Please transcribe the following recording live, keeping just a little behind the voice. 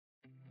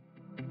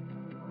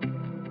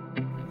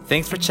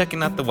Thanks for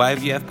checking out the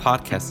YVF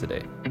podcast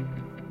today.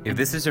 If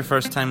this is your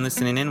first time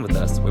listening in with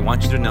us, we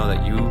want you to know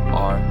that you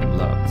are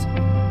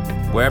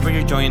loved. Wherever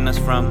you're joining us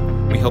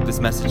from, we hope this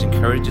message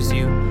encourages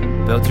you,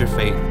 builds your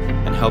faith,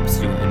 and helps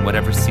you in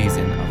whatever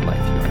season of life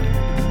you're in.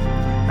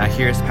 Now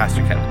here's Pastor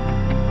Kevin.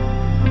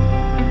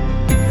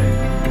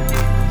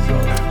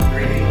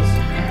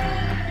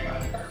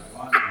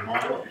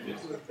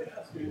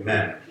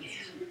 Amen.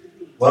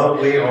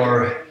 Well, we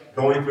are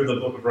going through the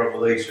book of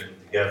Revelation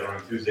together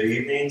on Tuesday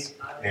evenings,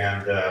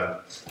 and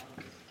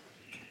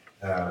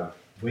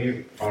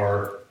we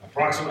are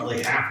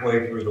approximately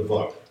halfway through the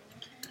book.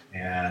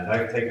 And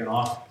I've taken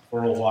off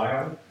for a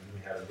while, and we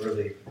had a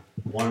really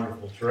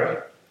wonderful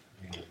trip.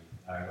 And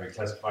I already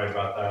testified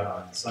about that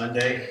on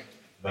Sunday.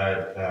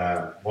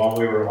 But while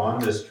we were on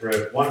this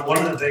trip, one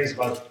of the things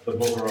about the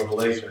book of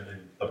Revelation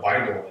and the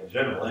Bible in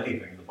general,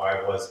 anything in the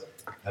Bible, is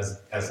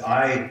as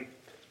I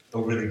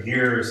over the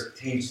years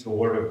teach the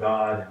Word of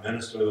God and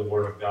minister the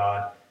Word of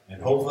God,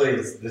 and hopefully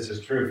this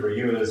is true for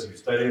you as you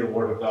study the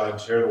Word of God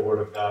and share the Word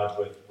of God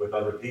with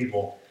other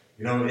people.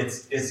 You know,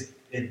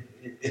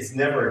 it's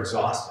never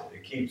exhausted.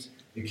 It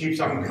keeps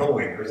on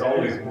going. There's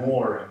always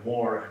more and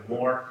more and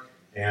more.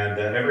 And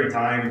every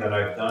time that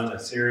I've done a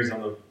series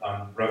on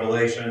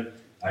Revelation,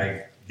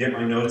 I get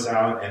my notes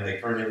out and they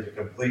turn into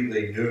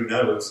completely new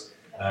notes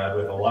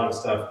with a lot of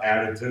stuff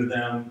added to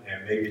them,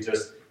 and maybe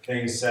just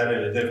things said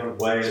in a different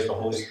way as the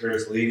Holy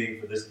Spirit's leading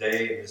for this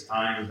day and this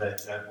time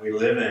that we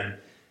live in.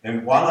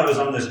 And while I was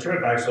on this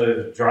trip, actually, I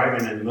was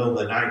driving in the middle of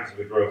the night because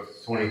we drove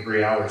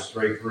 23 hours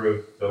straight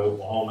through to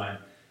Oklahoma.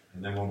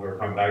 And then when we were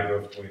coming back, we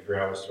drove 23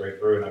 hours straight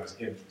through. And I was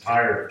getting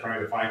tired of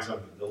trying to find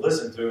something to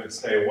listen to and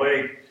stay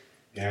awake.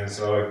 And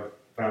so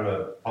I found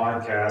a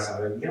podcast.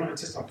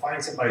 I'll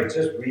find somebody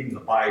just reading the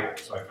Bible.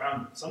 So I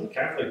found some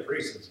Catholic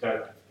priest that's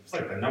got, it's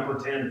like the number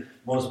 10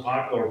 most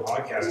popular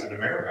podcast in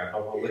America. I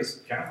thought, well, at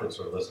least Catholics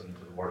are listening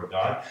to the Word of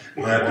God.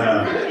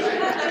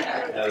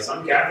 But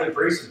some Catholic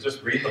priest is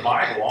just reading the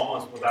Bible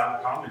almost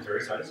without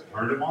commentary. So I just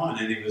turned him on,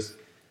 and he was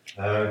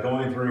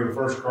going through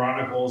First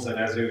Chronicles. And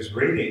as he was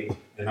reading,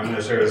 and I'm going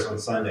to share this on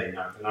Sunday,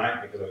 not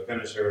tonight, because I was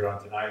going to share it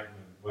on tonight.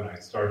 When I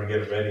started to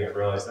get it ready, I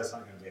realized that's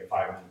not going to be a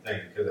 5-minute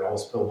thing because it all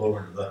spilled over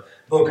into the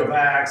book of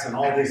Acts and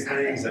all these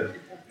things.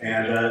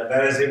 And that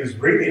as he was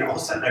reading, all of a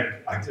sudden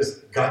I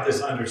just got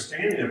this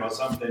understanding about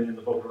something in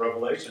the book of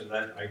Revelation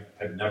that I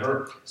had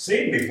never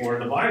seen before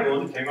in the Bible,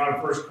 and it came out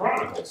of First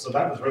Chronicles. So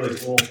that was really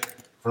cool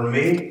for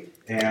me.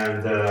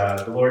 And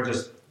the Lord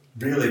just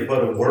really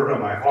put a word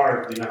on my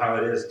heart. You know how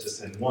it is,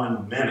 just in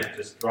 1 minute,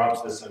 just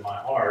drops this in my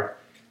heart.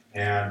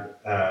 And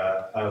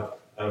of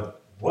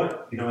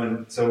what,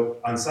 and so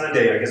on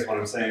Sunday, I guess what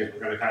I'm saying is we're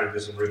going to kind of do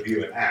some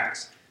review in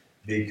Acts,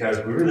 because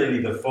we really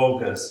need to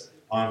focus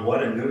on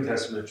what a New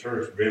Testament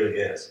church really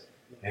is,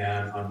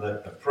 and on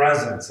the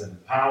presence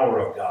and power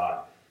of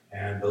God,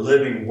 and the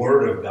living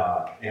Word of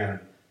God, and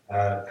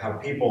how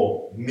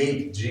people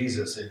meet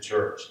Jesus in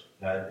church.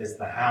 It's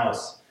the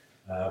house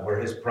where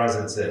His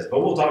presence is. But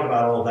we'll talk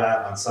about all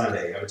that on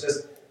Sunday. I was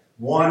just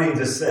wanting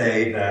to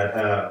say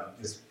that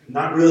it's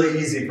not really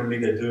easy for me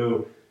to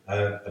do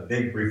a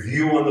big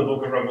review on the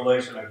book of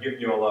Revelation. I've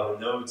given you a lot of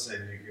notes,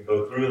 and you can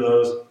go through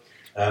those.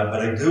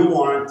 But I do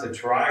want to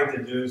try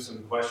to do some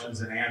questions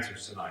and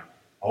answers tonight.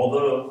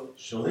 Although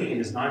Shalene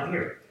is not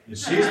here. And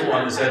she's the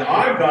one that said,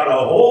 I've got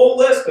a whole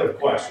list of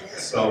questions.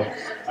 So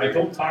I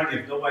told Tanya,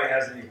 if nobody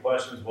has any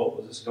questions, well,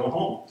 we'll just go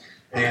home.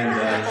 And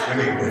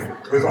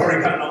we've already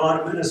gotten a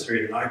lot of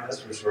ministry tonight, that's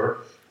for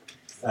sure.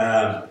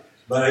 But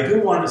I do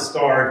want to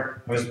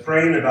start. I was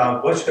praying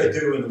about what should I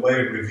do in the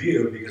way of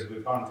review, because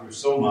we've gone through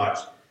so much.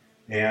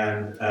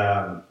 And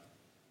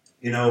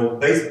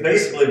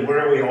basically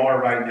where we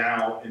are right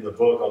now in the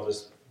book, I'll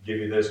just give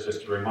you this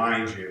just to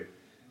remind you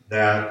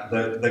that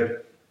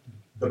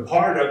the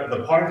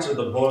parts of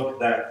the book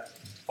that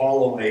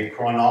follow a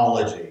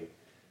chronology,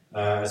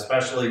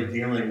 especially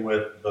dealing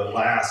with the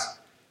last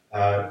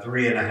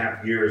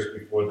 3.5 years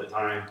before the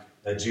time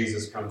that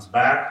Jesus comes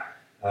back,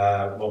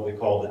 what we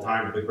call the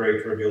time of the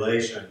Great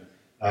Tribulation,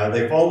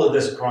 they follow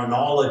this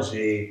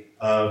chronology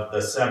of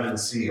the 7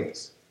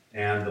 seals.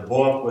 And the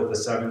book with the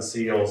 7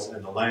 seals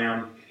and the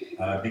Lamb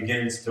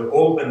begins to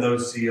open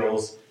those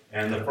seals,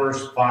 and the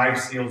first 5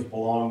 seals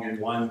belong in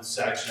one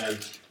section,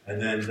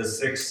 and then the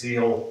 6th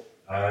seal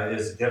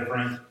is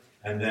different,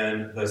 and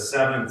then the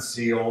 7th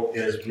seal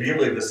is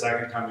really the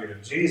second coming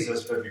of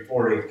Jesus, but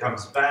before He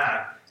comes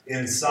back,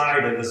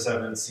 inside of the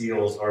 7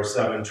 seals are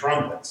 7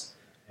 trumpets.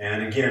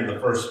 And again, the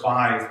first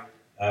 5,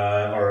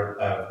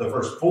 the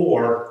first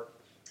 4,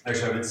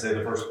 actually I would say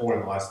the first 4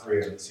 and the last 3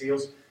 are the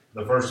seals.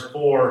 The first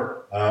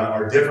 4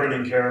 are different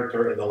in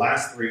character, and the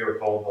last 3 are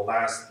called the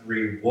last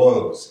 3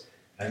 woes.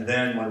 And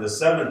then when the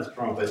 7th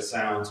trumpet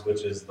sounds,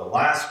 which is the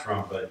last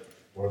trumpet,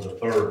 or the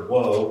 3rd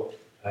woe,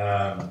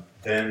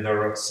 then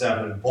there are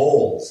 7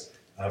 bowls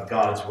of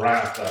God's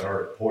wrath that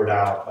are poured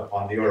out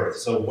upon the earth.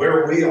 So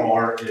where we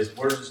are is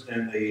we're just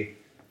in the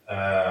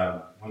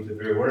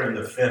we're in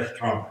the 5th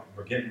trumpet.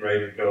 We're getting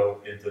ready to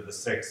go into the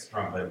 6th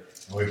trumpet,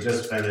 and we've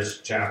just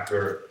finished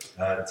chapter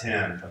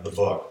 10 of the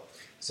book.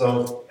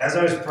 So as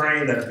I was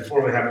praying that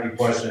before we have any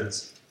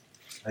questions,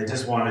 I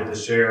just wanted to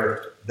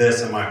share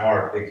this in my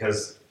heart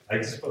because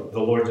the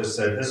Lord just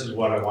said, this is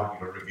what I want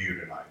you to review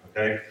tonight,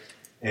 okay?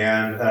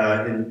 And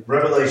in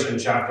Revelation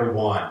chapter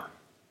 1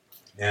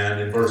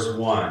 and in verse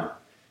 1,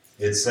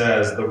 it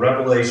says, the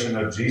revelation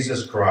of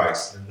Jesus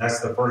Christ, and that's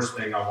the first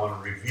thing I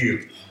want to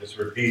review. Just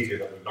repeat to you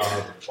that we've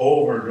gone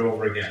over and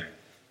over again.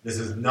 This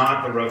is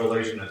not the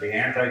revelation of the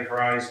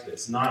Antichrist.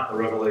 It's not the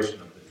revelation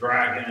of the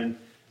dragon.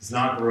 It's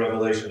not the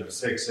revelation of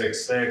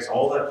 666.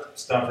 All that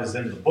stuff is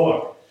in the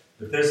book.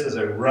 But this is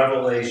a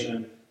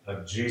revelation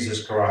of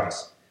Jesus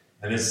Christ.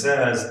 And it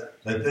says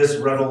that this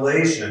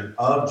revelation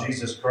of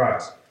Jesus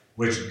Christ,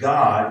 which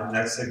God, and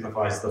that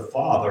signifies the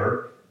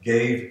Father,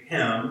 gave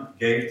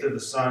to the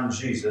Son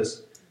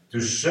Jesus,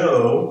 to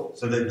show,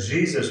 so that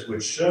Jesus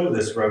would show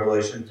this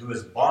revelation to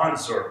his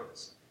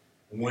bondservants.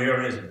 And we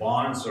are his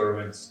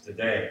bondservants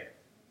today.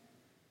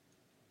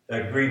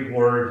 That Greek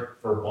word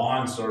for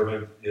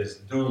bondservant is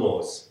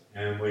doulos,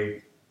 and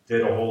we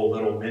did a whole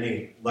little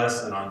mini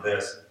lesson on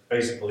this. It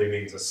basically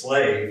means a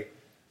slave,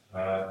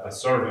 a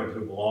servant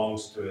who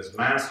belongs to his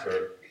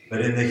master.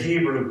 But in the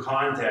Hebrew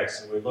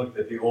context, and we looked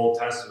at the Old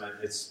Testament,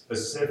 it's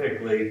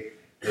specifically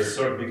the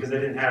servant, because they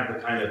didn't have the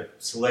kind of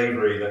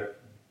slavery that,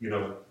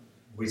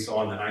 we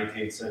saw in the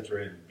 19th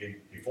century and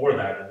before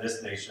that in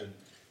this nation,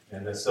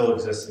 and that still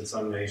exists in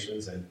some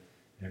nations and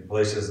in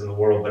places in the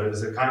world. But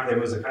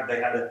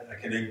they had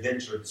an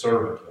indentured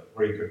servant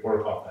where you could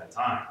work off that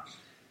time.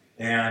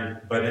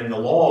 But in the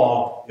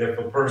law, if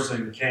a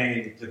person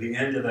came to the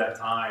end of that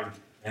time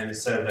and it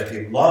said that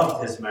he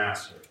loved his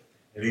master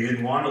and he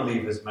didn't want to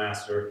leave his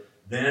master,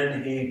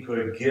 then he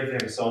could give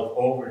himself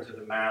over to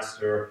the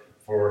master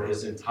for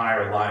his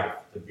entire life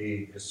to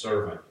be his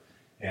servant.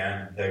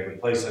 And they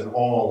would place an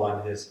awl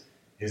on his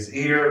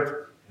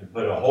ear and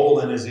put a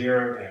hole in his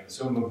ear and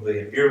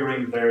presumably an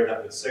earring there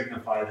that would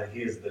signify that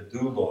he is the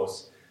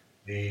doulos,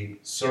 the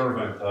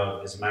servant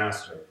of his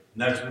master. And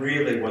that's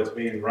really what's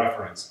being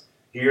referenced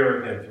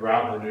here and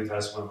throughout the New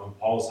Testament when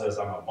Paul says,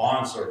 I'm a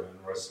bondservant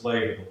or a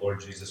slave of the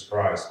Lord Jesus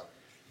Christ.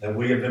 That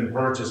we have been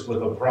purchased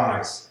with a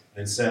price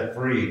and set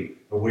free,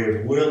 but we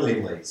have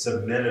willingly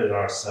submitted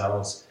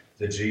ourselves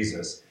to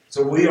Jesus.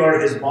 So we are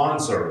his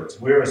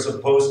bondservants. We are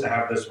supposed to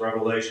have this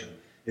revelation.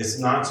 It's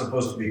not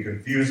supposed to be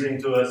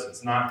confusing to us.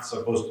 It's not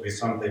supposed to be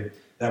something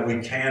that we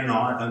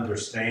cannot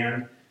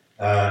understand.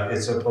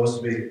 It's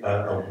supposed to be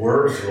a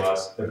word to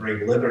us to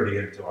bring liberty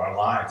into our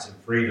lives and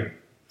freedom.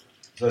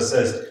 So it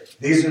says,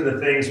 these are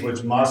the things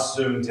which must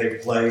soon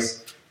take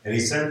place. And he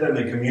sent them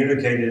and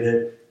communicated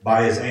it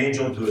by his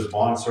angel to his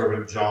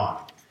bondservant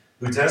John,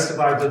 who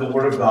testified to the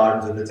word of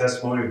God and to the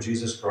testimony of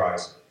Jesus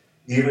Christ,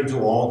 even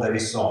to all that he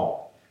saw.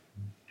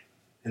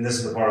 And this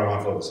is the part I want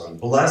to focus on.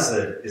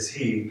 Blessed is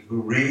he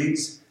who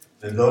reads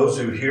and those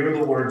who hear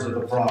the words of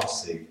the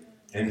prophecy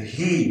and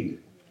heed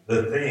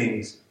the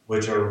things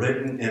which are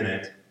written in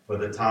it, for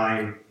the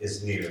time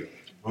is near.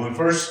 When we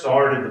first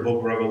started the book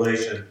of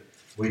Revelation,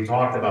 we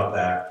talked about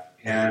that.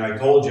 And I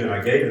told you, and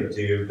I gave them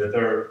to you, that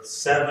there are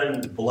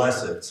 7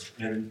 blesseds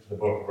in the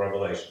book of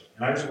Revelation.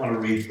 And I just want to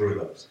read through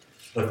those.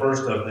 The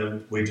first of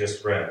them we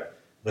just read.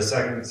 The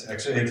second, it's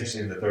actually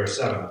interesting that there are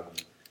 7 of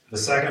them. The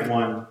second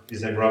one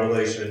is in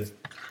Revelation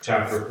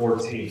chapter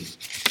 14.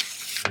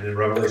 And in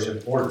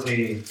Revelation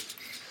 14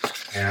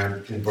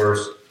 and in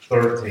verse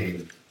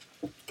 13,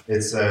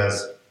 it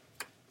says,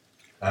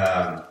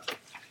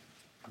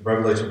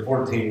 Revelation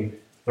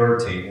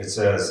 14:13, it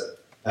says,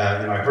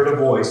 and I heard a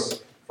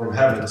voice from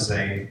heaven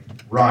saying,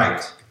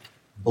 write,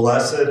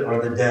 blessed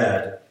are the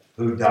dead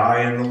who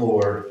die in the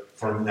Lord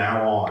from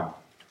now on.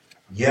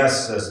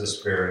 Yes, says the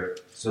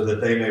Spirit, so that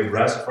they may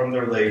rest from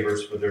their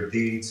labors, for their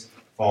deeds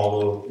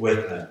follow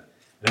with them.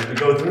 And if we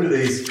go through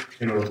these,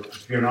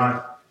 if you're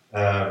not,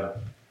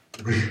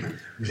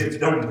 if you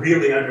don't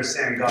really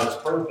understand God's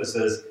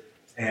purposes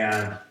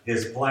and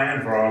his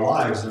plan for our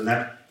lives, then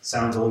that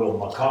sounds a little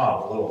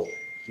macabre, a little,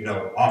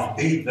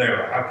 offbeat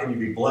there. How can you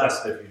be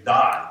blessed if you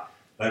die?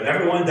 But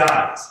everyone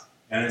dies.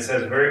 And it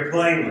says very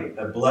plainly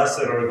that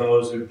blessed are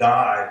those who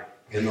die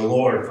in the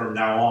Lord from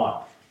now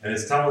on. And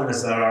it's telling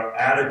us that our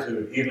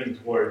attitude, even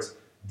towards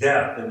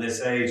death in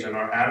this age, and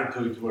our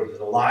attitude towards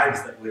the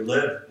lives that we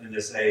live in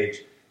this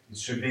age,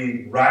 should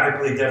be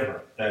radically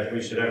different. That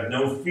we should have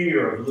no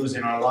fear of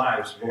losing our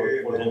lives for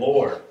the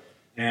Lord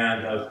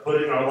and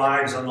putting our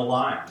lives on the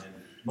line. And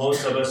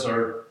most of us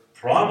are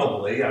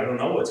probably, I don't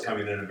know what's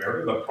coming in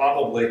America, but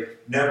probably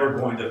never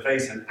going to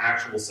face an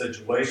actual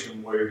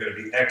situation where you're going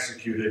to be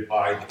executed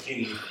by the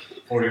king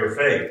for your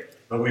faith.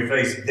 But we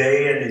face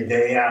day in and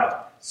day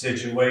out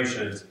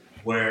situations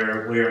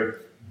where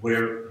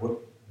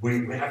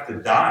we have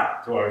to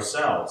die to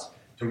ourselves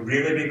to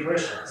really be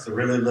Christians, to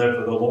really live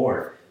for the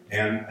Lord.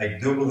 And I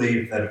do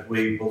believe that if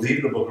we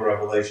believe the book of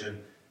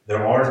Revelation,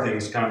 there are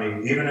things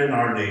coming, even in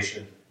our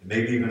nation,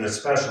 maybe even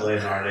especially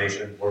in our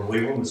nation, where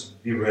we will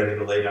be ready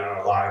to lay down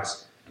our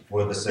lives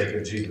for the sake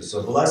of Jesus.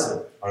 So blessed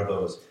are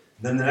those.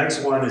 And then the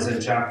next one is in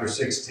chapter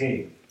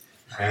 16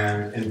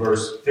 and in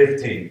verse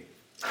 15,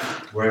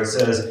 where it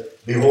says,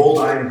 behold,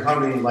 I am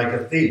coming like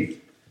a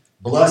thief.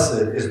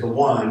 Blessed is the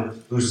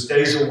one who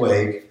stays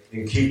awake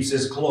and keeps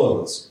his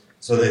clothes,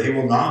 so that he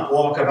will not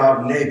walk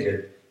about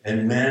naked,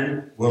 and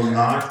men will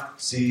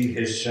not see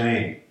his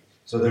shame.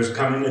 So there's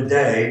coming a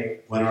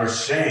day when our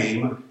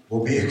shame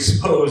will be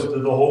exposed to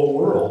the whole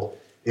world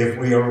if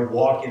we are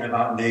walking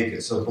about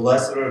naked. So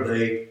blessed are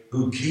they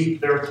who keep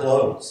their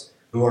clothes,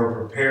 who are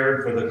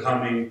prepared for the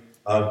coming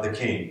of the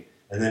King.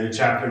 And then in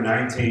chapter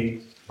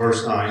 19,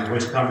 verse 9,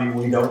 which coming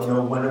we don't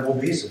know when it will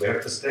be, so we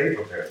have to stay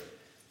prepared.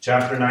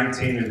 Chapter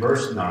 19 and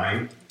verse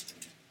 9,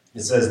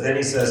 it says, then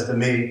he says to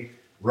me,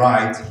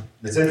 write.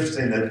 It's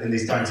interesting that in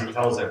these times he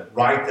tells them,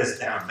 write this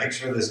down. Make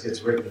sure this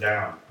gets written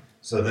down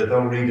so that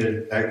they'll read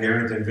it at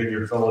Garrington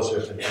Vineyard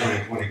Fellowship in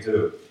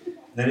 2022.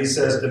 Then he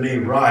says to me,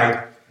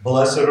 write,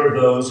 blessed are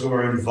those who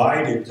are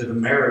invited to the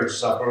marriage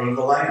supper of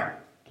the Lamb.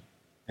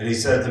 And he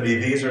said to me,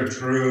 these are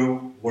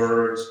true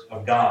words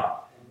of God.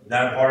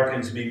 That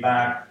harkens me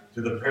back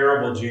to the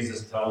parable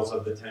Jesus tells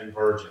of the 10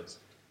 virgins,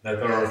 that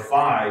there are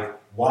 5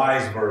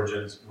 wise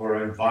virgins who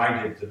are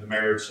invited to the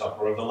marriage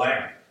supper of the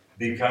Lamb.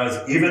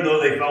 Because even though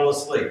they fell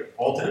asleep,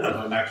 all 10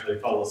 of them actually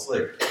fell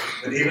asleep,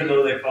 but even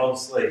though they fell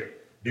asleep,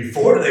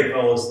 before they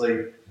fell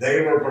asleep,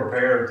 they were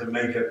prepared to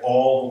make it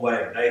all the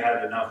way. They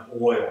had enough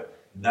oil.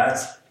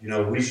 That's,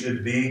 we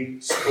should be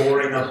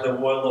storing up the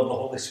oil of the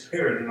Holy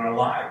Spirit in our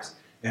lives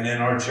and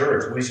in our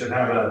church. We should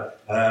have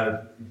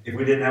if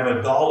we didn't have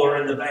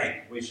 $1 in the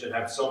bank, we should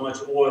have so much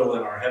oil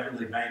in our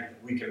heavenly bank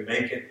that we can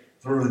make it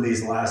through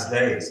these last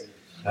days.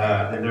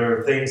 And there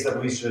are things that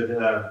we should,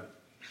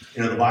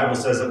 the Bible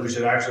says that we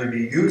should actually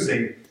be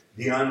using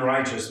the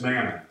unrighteous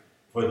mammon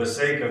for the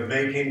sake of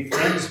making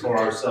friends for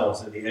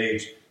ourselves in the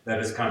age that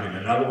is coming.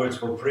 In other words,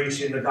 for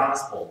preaching the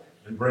gospel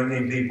and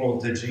bringing people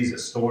to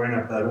Jesus, storing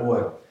up that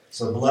oil.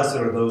 So blessed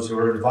are those who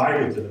are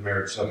invited to the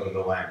marriage supper of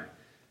the Lamb.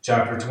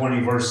 Chapter 20,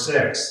 verse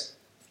 6.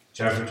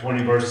 Chapter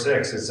 20, verse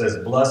 6, it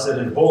says, blessed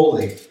and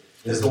holy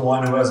is the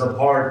one who has a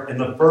part in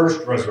the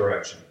first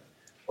resurrection.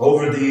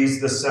 Over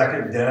these the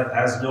second death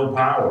has no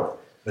power,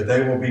 but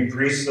they will be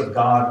priests of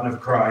God and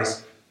of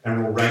Christ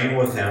and will reign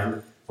with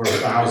him for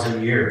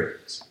 1,000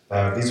 years.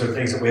 These are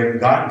things that we haven't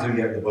gotten to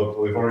yet in the book,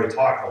 but we've already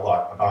talked a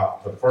lot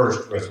about the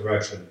first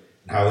resurrection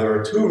and how there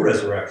are 2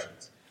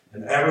 resurrections.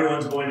 And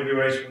everyone's going to be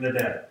raised from the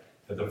dead.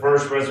 But the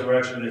first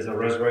resurrection is a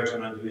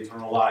resurrection unto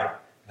eternal life,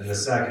 and the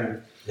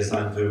second is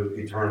unto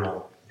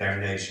eternal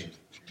damnation.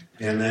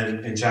 And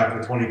then in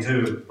chapter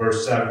 22,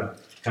 verse 7,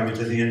 coming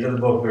to the end of the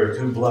book, there are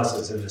 2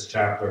 blesseds in this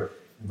chapter.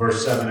 In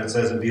verse 7 it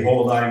says, and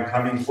behold, I am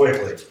coming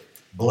quickly.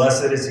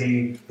 Blessed is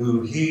he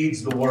who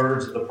heeds the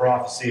words of the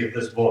prophecy of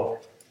this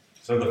book.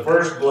 So the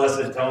first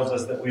blessed tells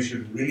us that we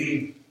should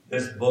read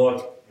this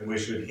book and we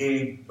should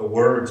heed the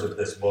words of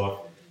this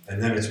book.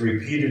 And then it's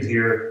repeated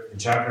here in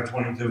chapter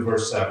 22,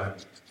 verse 7.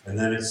 And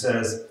then it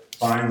says,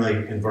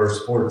 finally, in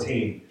verse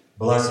 14,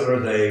 blessed are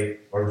they,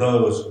 or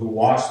those who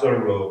wash their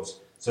robes,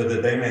 so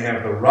that they may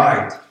have the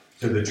right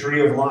to the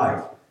tree of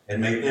life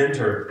and may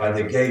enter by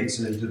the gates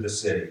into the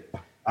city.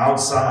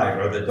 Outside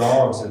are the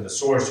dogs and the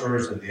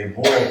sorcerers and the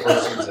immoral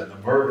persons and the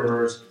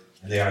murderers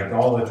and the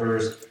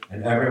idolaters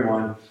and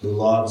everyone who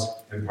loves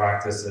and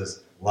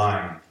practices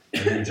lying.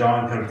 And then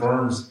John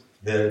confirms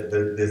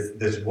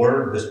this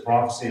word, this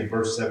prophecy in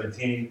verse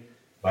 17 in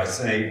verse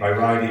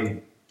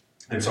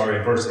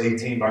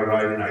 18 by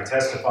writing, I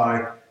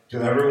testify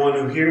to everyone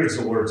who hears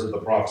the words of the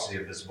prophecy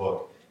of this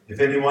book. If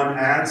anyone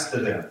adds to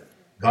them,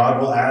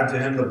 God will add to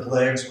him the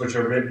plagues which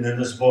are written in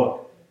this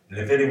book. And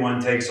if anyone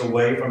takes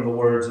away from the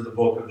words of the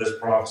book of this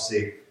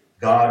prophecy,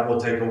 God will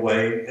take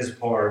away his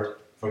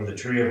part from the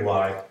tree of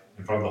life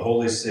and from the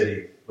holy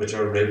city which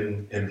are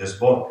written in this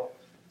book.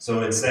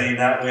 So in saying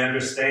that, we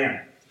understand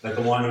that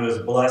the one who is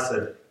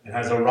blessed and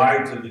has a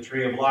right to the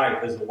tree of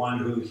life is the one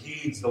who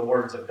heeds the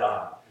words of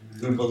God,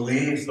 who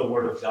believes the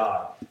word of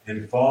God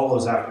and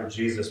follows after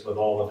Jesus with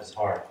all of his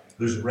heart,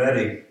 who's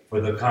ready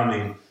for the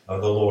coming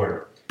of the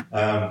Lord.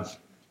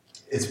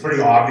 It's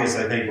pretty obvious,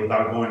 I think,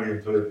 without going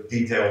into a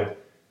detailed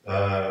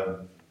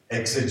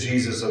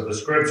exegesis of the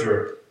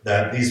scripture,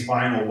 that these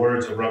final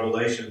words of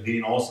Revelation,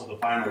 being also the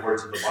final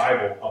words of the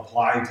Bible,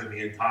 apply to the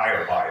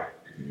entire Bible.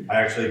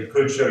 I actually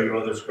could show you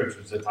other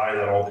scriptures that tie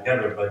that all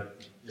together, but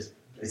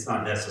it's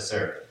not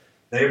necessary.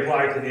 They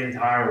apply to the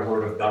entire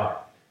Word of God.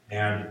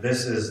 And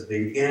this is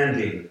the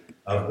ending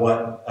of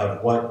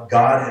what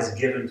God has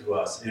given to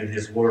us in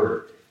His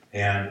Word.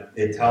 And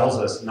it tells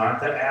us not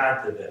to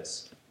add to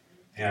this.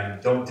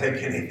 And don't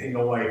take anything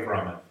away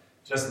from it.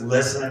 Just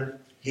listen,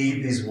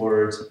 heed these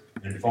words,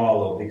 and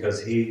follow,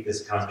 because He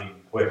is coming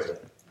quickly.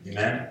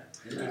 Amen?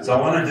 Amen. So I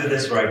want to do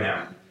this right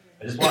now.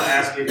 I just want to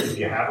ask you, if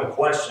you have a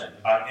question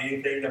about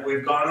anything that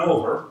we've gone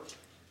over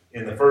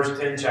in the first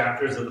 10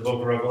 chapters of the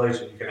book of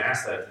Revelation, you can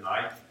ask that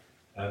tonight.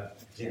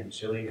 Again,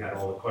 Shilly had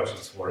all the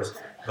questions for us.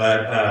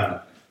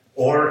 But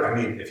Or, I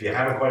mean, if you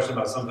have a question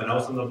about something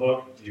else in the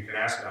book, you can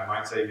ask it. I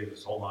might say, you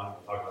just hold on,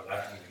 we'll talk about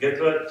that when we get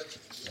to it.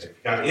 If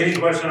you've got any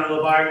question on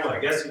the Bible, I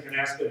guess you can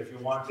ask it if you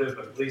want to,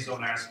 but please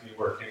don't ask me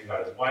where King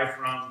got his wife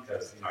from,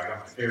 because, I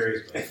got my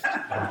theories, but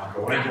I don't want to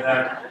go into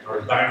that,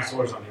 or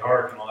dinosaurs on the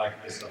ark and all that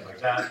kind of stuff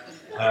like that.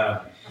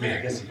 I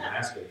guess you can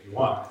ask it if you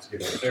want, it's a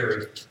good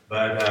theory,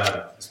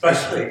 but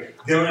especially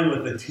dealing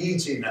with the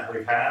teaching that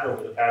we've had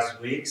over the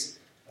past weeks,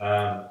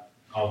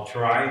 I'll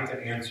try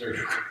to answer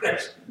your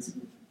questions.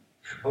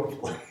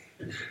 Hopefully.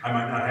 I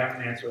might not have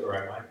an answer, or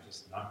I might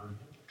just not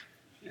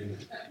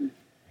remember.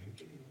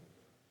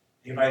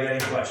 Anybody got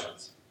any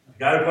questions? If you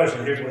got a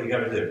question, here's what you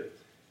got to do.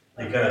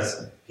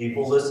 Because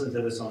people listen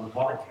to this on the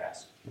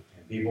podcast,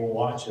 and people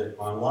watch it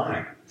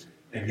online.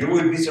 And you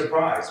would be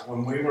surprised,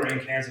 when we were in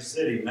Kansas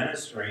City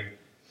ministering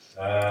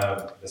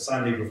the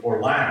Sunday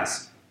before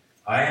last,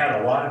 I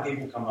had a lot of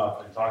people come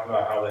up and talk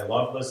about how they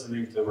love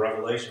listening to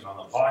Revelation on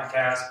the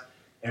podcast.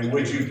 And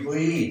would you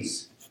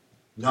please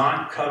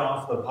not cut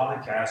off the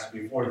podcast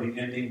before the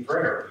ending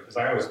prayer? Because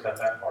I always cut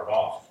that part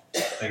off,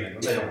 thinking,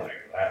 well, they don't want to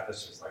hear that.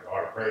 That's just like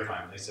our prayer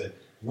time. They said,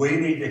 we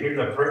need to hear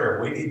the prayer.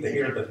 We need to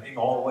hear the thing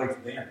all the way to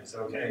the end. I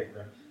said, okay,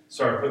 we're going to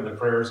start putting the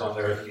prayers on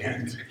there at the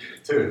end,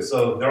 too.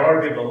 So there are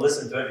people that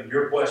listen to it, and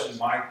your question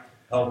might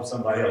help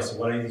somebody else. So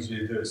what I need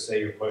you to do is say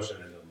your question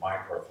into the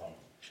microphone.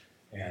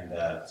 And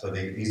so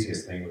the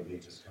easiest thing would be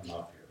just come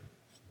up here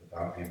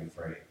without being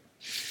afraid.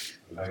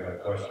 I got a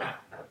question?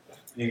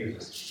 You can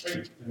just,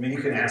 you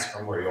can ask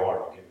from where you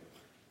are. I'll give you.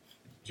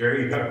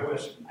 Jerry, you got a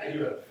question? I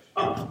do.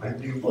 Oh,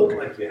 you look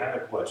like you had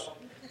a question.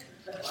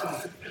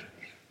 I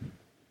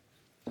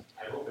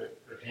hope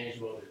it pertains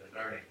to what we've been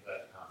learning,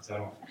 but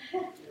So,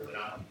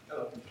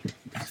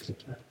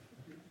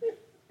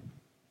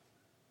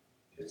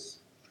 is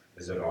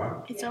it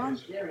on? It's on.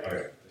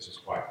 Okay, this is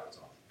quiet. It's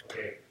on.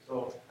 okay.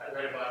 So I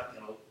read about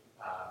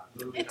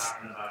Luke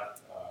talking about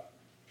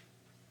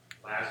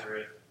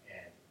Lazarus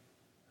and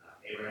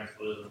Abraham's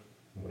bosom.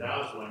 But I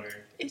was wondering,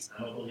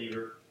 I'm a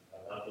believer,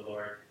 I love the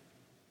Lord.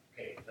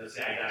 Okay, let's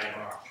say I die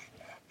tomorrow.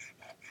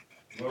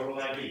 Where will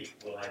I be?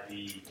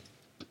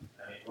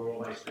 Where will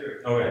my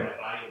spirit? Okay. Will my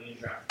body be in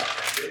drowned?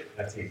 That's it?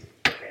 That's easy.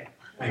 Okay.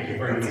 Thank you.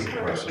 Very easy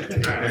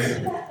question.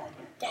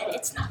 Dad,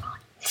 it's not on.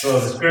 So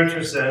the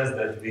scripture says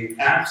that to be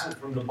absent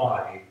from the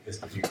body is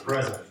to be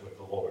present with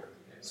the Lord.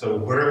 So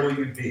where will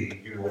you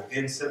be? You will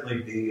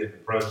instantly be in the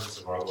presence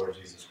of our Lord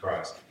Jesus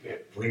Christ.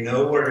 We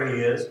know where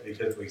he is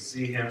because we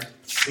see him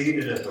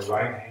seated at the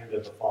right hand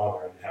of the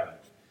Father in heaven.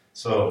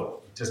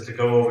 So just to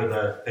go over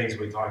the things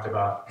we talked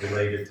about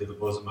related to the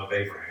bosom of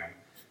Abraham.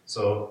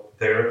 So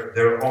there's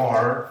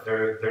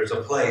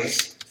a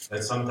place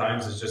that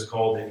sometimes is just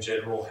called in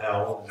general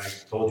hell. And I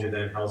told you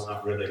then hell's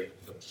not really,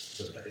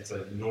 it's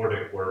a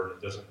Nordic word.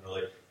 It doesn't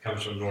really,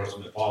 comes from Norse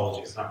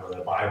mythology. It's not really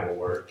a Bible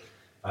word.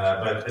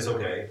 But it's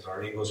okay. It's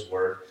our English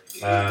word.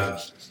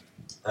 But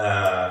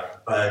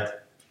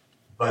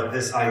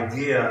this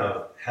idea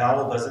of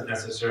hell doesn't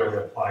necessarily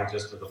apply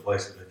just to the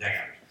place of the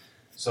damned.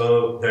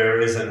 So there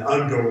is an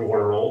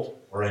underworld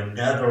or a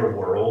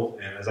netherworld.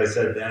 And as I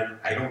said then,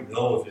 I don't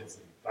know if it's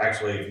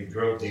actually, if you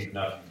drill deep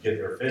enough, you get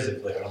there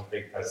physically. I don't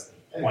think that's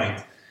the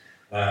point.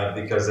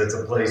 Because it's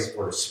a place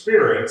for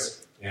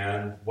spirits.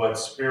 And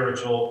what's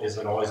spiritual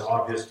isn't always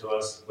obvious to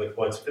us with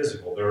what's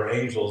physical. There are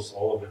angels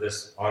all over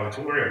this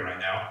auditorium right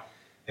now,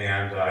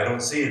 and I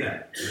don't see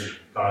them. If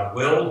God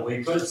willed,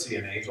 we could see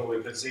an angel.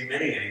 We could see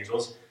many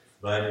angels,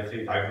 but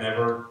I've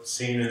never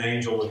seen an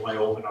angel with my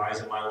open eyes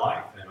in my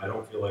life, and I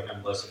don't feel like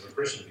I'm less of a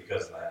Christian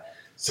because of that.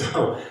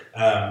 So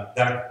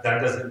that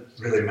doesn't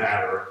really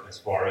matter as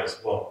far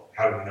as, well,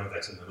 how do we know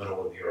that's in the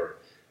middle of the earth?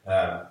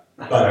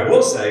 But I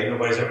will say,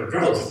 nobody's ever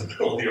drilled to the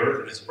middle of the earth,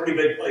 and it's a pretty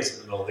big place in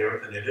the middle of the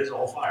earth, and it is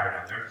all fire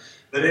down there.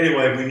 But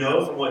anyway, we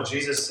know from what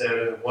Jesus said,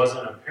 and it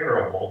wasn't a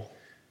parable,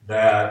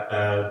 that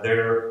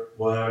there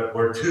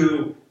were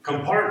two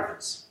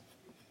compartments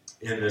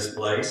in this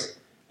place,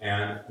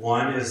 and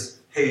one is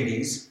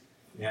Hades,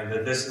 and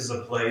that this is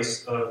a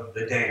place of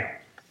the damned.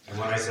 And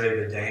when I say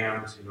the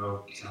damned, it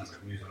sounds like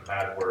I'm using a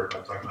bad word,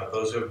 I'm talking about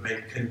those who have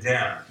been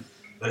condemned.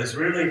 But it's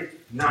really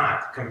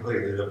not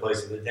completely the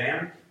place of the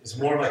damned. It's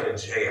more like a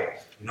jail.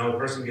 A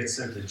person gets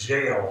sent to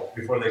jail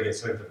before they get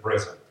sent to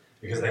prison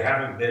because they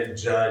haven't been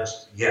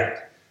judged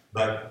yet.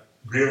 But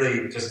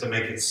really, just to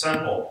make it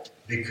simple,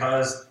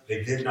 because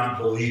they did not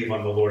believe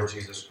on the Lord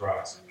Jesus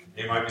Christ.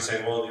 You might be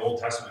saying, well, in the Old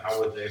Testament, how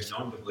would they have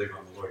known to believe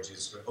on the Lord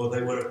Jesus Christ? Oh,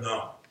 they would have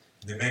known.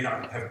 They may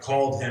not have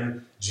called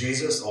him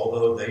Jesus,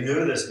 although they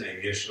knew this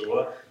name,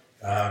 Yeshua.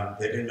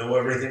 They didn't know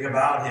everything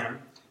about him.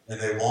 And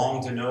they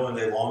long to know and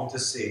they long to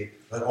see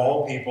that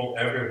all people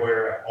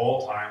everywhere at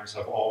all times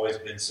have always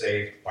been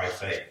saved by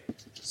faith.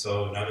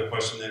 So another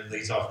question then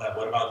leads off that.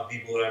 What about the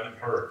people who haven't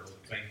heard? Well,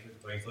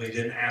 thankfully, he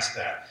didn't ask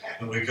that.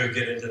 But we could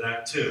get into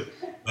that too.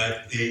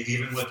 But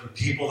even with the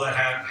people that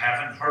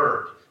haven't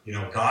heard,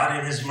 God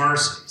in his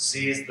mercy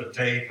sees the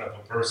faith of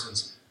a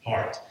person's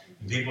heart.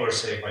 And people are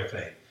saved by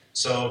faith.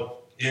 So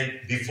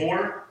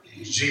before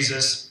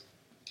Jesus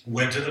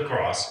went to the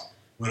cross,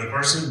 when a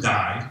person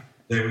died,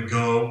 they would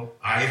go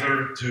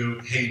either to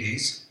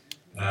Hades,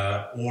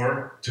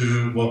 or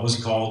to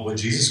what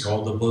Jesus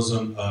called the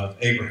bosom of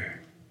Abraham.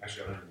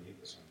 Actually, I don't need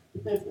this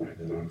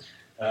one.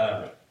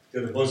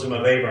 To the bosom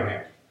of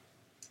Abraham.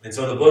 And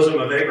so the bosom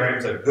of Abraham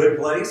is a good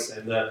place,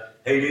 and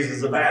Hades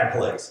is a bad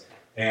place.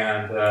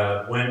 And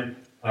when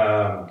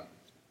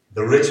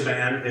the rich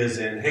man is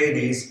in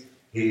Hades,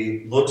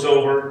 he looks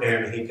over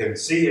and he can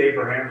see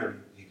Abraham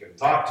and he can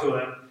talk to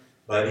him,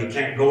 but he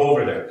can't go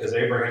over there because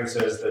Abraham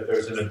says that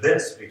there's an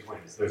abyss between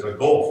us. There's a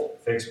gulf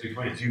fixed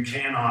between us. You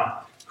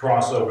cannot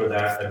cross over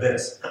that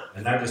abyss.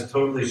 And that just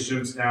totally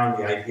shoots down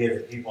the idea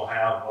that people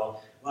have,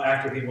 well,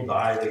 after people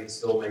die, they can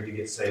still maybe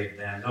get saved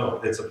then.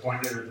 No, it's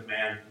appointed that the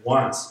man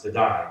wants to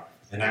die.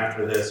 And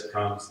after this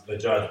comes the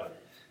judgment.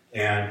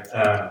 And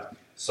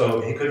so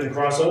he couldn't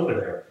cross over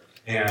there.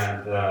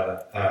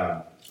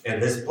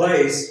 And this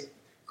place,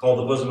 called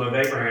the bosom of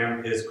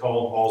Abraham, is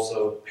called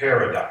also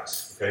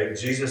paradise. Okay?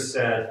 Jesus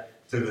said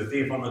to the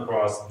thief on the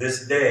cross,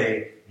 "This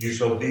day you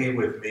shall be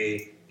with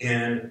me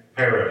in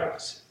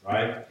paradise."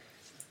 Right?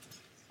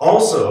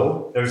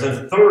 Also, there's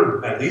a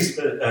third, at least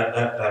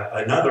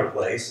another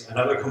place,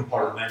 another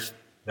compartment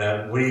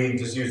that we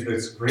just use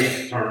this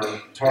Greek term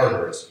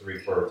Tartarus to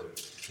refer to.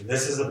 And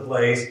this is a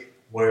place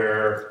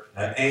where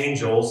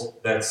angels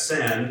that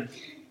sin,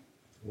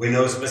 we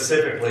know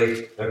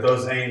specifically that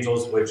those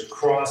angels which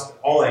crossed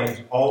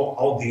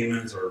all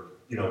demons or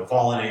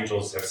fallen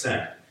angels have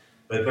sinned.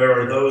 But there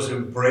are those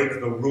who break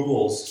the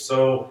rules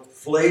so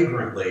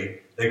flagrantly,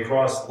 they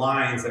cross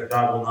lines that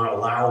God will not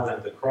allow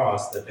them to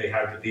cross, that they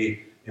had to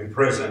be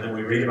imprisoned. And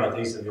we read about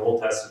these in the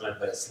Old Testament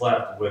that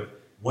slept with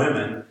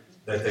women,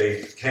 that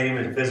they came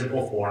in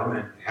physical form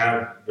and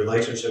had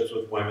relationships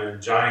with women,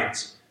 and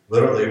giants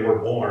literally were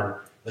born.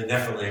 The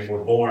Nephilim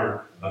were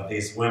born of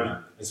these women.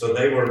 And so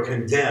they were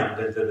condemned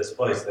into this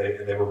place.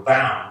 They were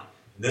bound.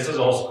 And this is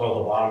also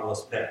called the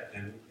bottomless pit.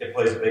 And it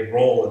plays a big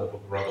role in the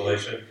book of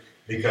Revelation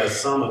because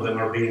some of them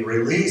are being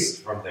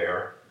released from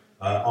there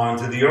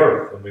onto the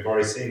earth. And we've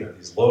already seen it,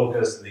 these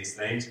locusts and these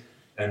things.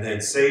 And then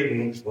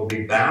Satan will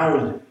be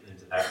bound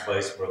into that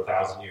place for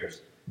 1,000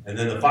 years. And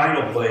then the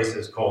final place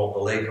is called the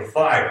lake of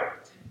fire.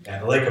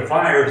 And the lake of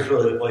fire is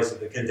really the place of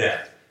the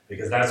condemned,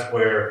 because that's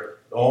where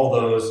all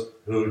those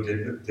who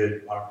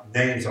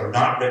names are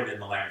not written in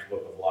the Lamb's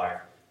Book of Life,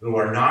 who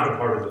are not a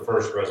part of the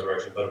first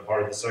resurrection, but a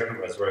part of the second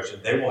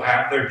resurrection, they will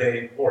have their day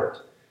in court.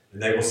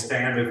 And they will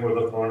stand before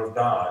the throne of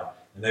God,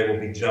 and they will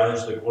be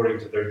judged according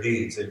to their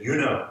deeds. And you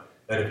know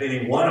that if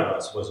any one of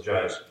us was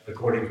judged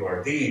according to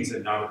our deeds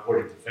and not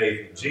according to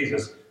faith in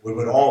Jesus, we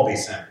would all be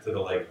sent to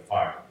the lake of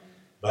fire.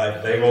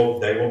 But they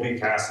will be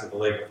cast into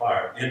the lake of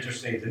fire.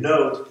 Interesting to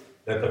note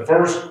that the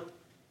first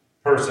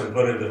person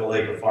put into the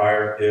lake of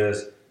fire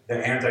is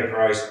the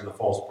Antichrist and the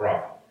false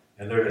prophet.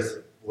 And they're just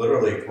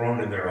literally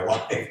thrown in there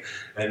alive.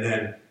 And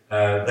then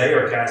they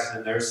are cast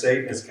in there.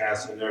 Satan is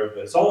cast in there. But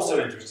it's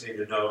also interesting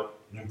to note,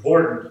 and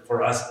important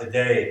for us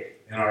today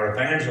in our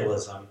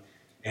evangelism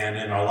and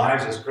in our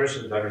lives as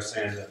Christians to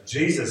understand that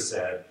Jesus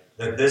said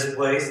that this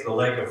place, the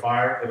lake of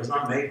fire, it was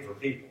not made for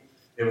people.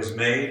 It was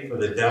made for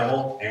the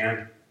devil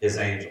and his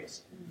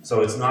angels.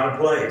 So it's not a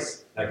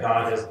place that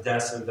God has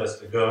destined us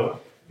to go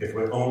if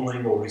we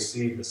only will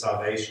receive the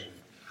salvation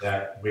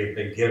that we've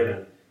been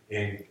given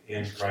in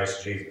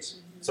Christ Jesus.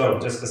 So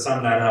just to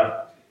sum that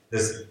up,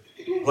 this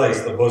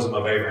place, the bosom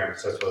of Abraham,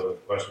 that's what the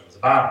question was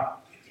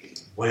about.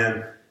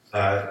 When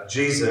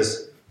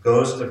Jesus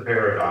goes to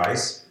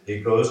paradise, he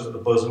goes to the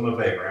bosom of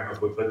Abraham.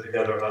 If we put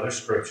together other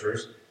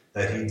scriptures,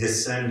 that he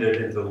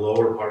descended into the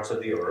lower parts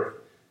of the earth,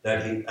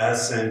 that he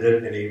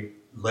ascended and he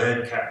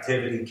led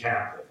captivity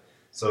captive.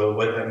 So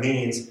what that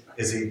means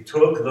is he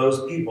took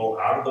those people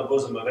out of the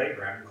bosom of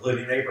Abraham,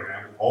 including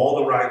Abraham, all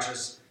the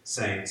righteous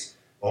saints,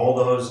 all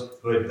those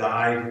who had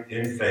died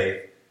in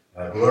faith,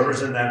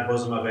 whoever's in that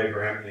bosom of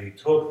Abraham, and he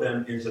took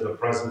them into the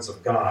presence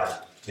of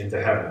God,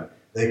 into heaven.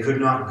 They could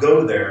not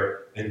go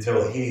there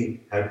until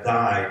he had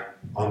died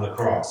on the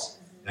cross.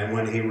 And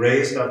when he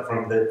raised up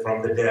from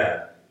the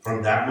dead,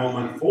 from that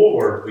moment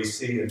forward, we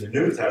see in the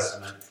New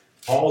Testament,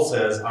 Paul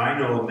says, I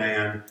know a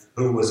man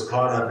who was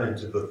caught up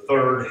into the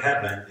third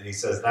heaven, and he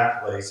says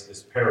that place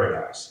is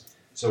paradise.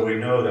 So we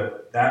know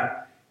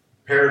that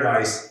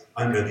paradise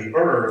under the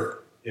earth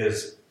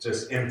is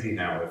just empty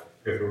now.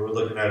 If we were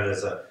looking at it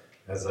as a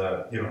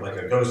like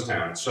a ghost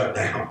town, it's shut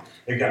down.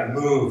 It got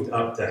moved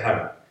up to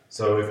heaven.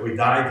 So if we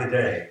die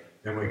today,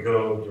 then we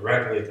go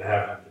directly to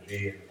heaven to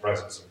be in the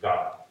presence of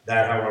God.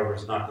 That, however,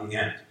 is not the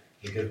end,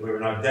 because we were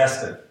not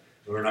destined.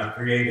 We were not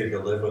created to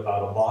live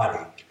without a body.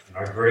 And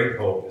our great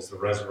hope is the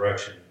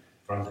resurrection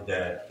from the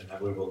dead, and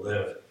that we will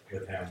live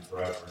with him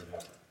forever and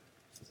ever.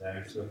 Does that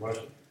answer the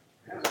question?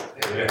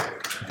 Yeah.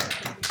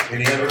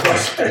 Any other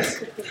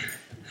questions?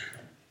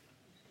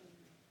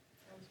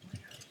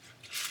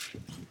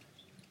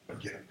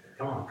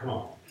 Come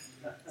on.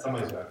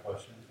 Somebody's got a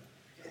question.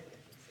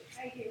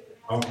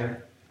 Okay,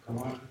 come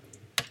on.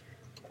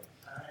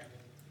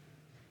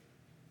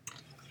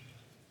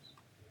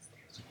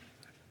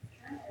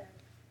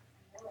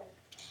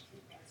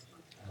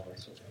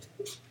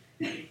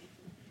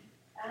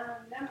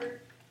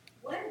 Number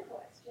one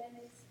question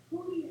is,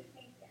 who do you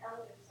think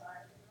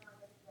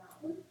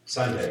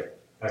Sunday.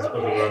 That's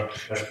what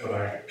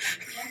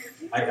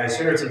I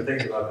shared some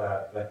things about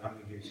that, but I'm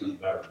going to give you some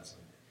better ones.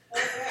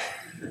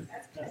 Okay,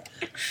 that's good.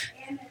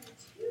 And then the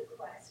two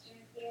question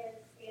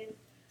is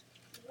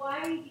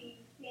why do you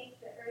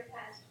think the earth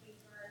has to be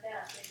burned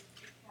up? Is it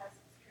because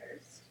it's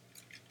cursed?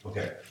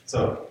 Okay,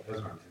 so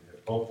those aren't too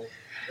difficult.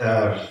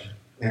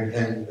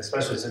 And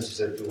especially since you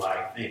said, do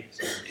I think?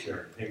 So I'm sure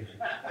an opinion.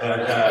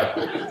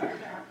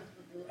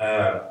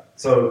 But,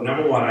 so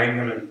number one, I'm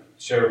going to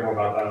share more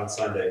about that on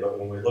Sunday, but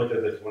when we looked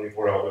at the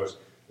 24 elders,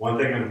 one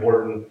thing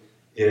important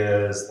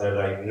is that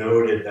I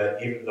noted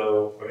that even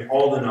though,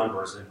 all the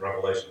numbers in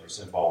Revelation are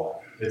symbolic,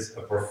 it's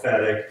a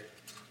prophetic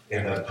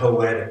and a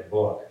poetic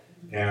book.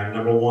 And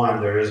number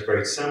one, there is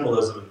great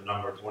symbolism in the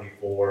number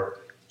 24,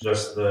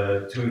 just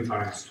the 2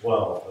 times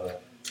 12, the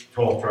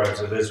 12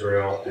 tribes of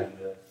Israel and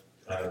the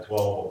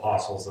 12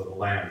 apostles of the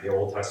Lamb, the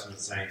Old Testament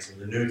saints and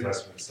the New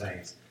Testament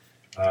saints,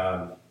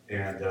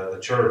 and the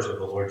church of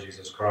the Lord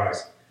Jesus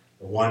Christ,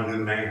 the one new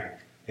man.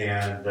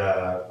 And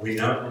we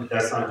know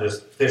that's not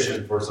just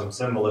fishing for some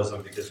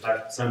symbolism, because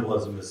that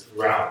symbolism is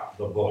throughout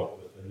the book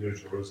with the New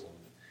Jerusalem.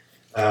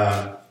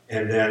 But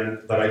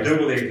I do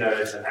believe that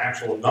it's an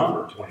actual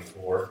number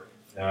 24,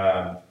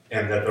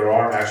 and that there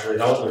are actually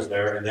elders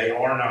there, and they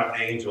are not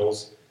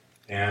angels.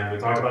 And we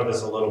talked about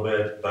this a little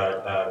bit,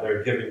 but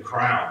they're given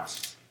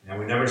crowns. And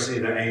we never see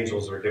that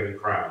angels are given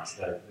crowns.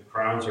 That the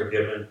crowns are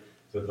given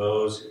to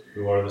those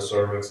who are the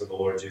servants of the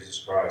Lord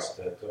Jesus Christ,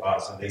 to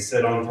us. And they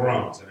sit on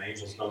thrones, and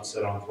angels don't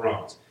sit on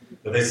thrones.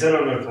 But they sit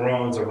on their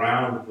thrones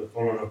around the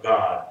throne of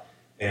God.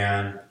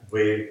 And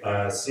we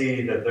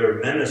see that their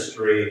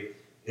ministry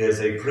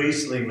is a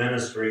priestly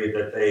ministry,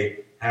 that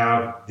they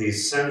have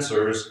these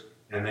censers,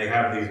 and they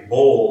have these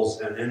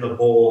bowls, and in the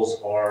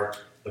bowls are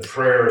the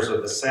prayers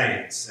of the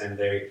saints, and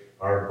they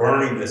are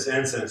burning this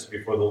incense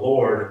before the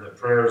Lord, and the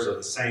prayers of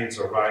the saints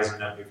are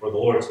rising up before the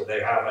Lord. So they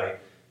have a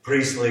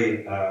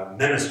priestly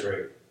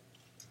ministry.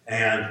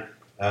 And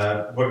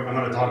I'm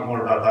going to talk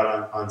more about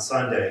that on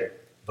Sunday.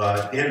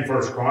 But in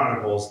 1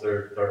 Chronicles,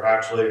 there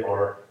actually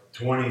are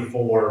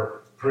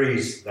 24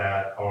 priests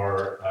that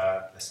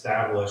are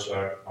established,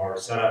 are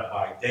set up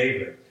by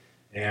David.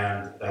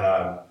 And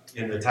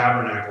in the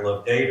tabernacle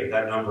of David,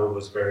 that number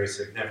was very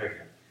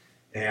significant.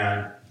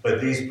 But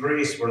these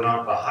priests were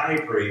not the high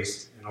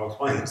priest, and I'll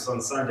explain this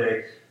on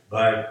Sunday,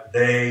 but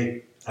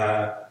they,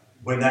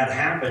 when that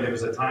happened, it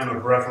was a time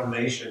of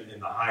reformation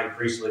in the high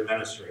priestly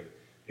ministry,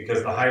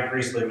 because the high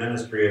priestly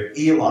ministry of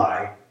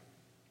Eli,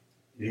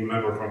 you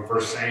remember from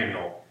 1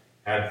 Samuel,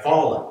 had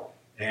fallen,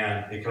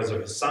 and because of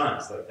his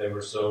sons, that they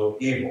were so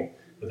evil.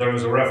 But there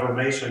was a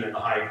reformation in the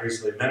high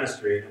priestly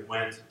ministry, and it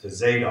went to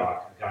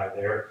Zadok, a guy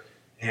there,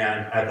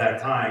 and at that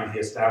time, he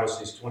established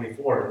these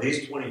 24. And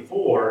these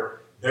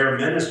 24, their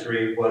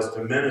ministry was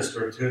to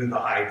minister to the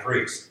high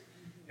priest.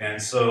 And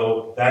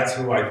so that's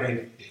who I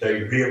think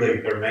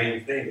their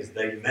main thing is,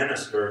 they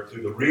minister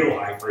to the real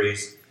high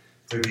priest,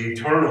 to the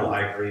eternal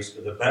high priest,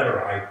 to the better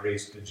high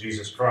priest, to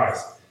Jesus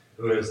Christ,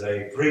 who is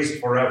a priest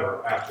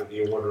forever after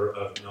the order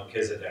of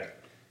Melchizedek.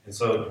 And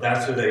so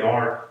that's who they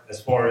are.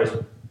 As far as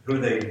who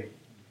they,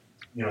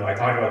 I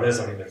talk about this,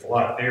 there's a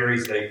lot of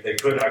theories. They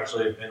could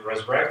actually have been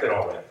resurrected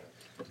already.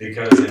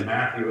 Because in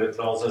Matthew it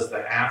tells us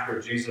that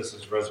after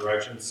Jesus'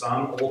 resurrection,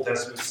 some Old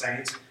Testament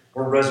saints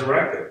were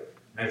resurrected.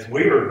 And it's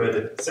weird, but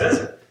it says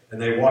it. And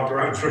they walked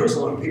around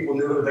Jerusalem, and people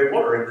knew who they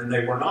were, and then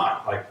they were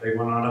not. Like, they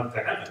went on up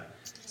to heaven.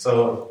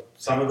 So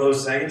some of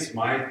those saints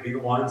might be the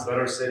ones that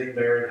are sitting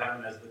there in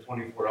heaven as the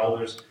 24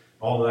 elders.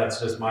 All of that's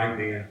just might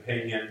be an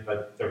opinion,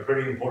 but they're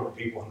pretty important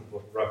people in the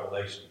book of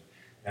Revelation.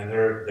 And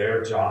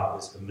their job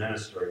is to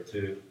minister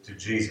to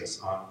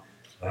Jesus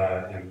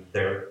and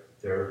they're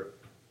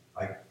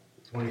like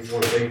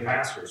 24 big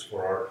pastors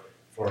for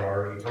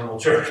our eternal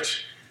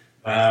church.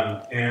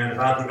 And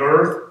about the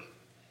earth,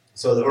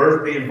 so the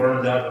earth being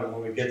burned up, and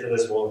when we get to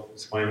this, we'll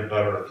explain it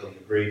better from the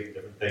Greek and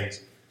different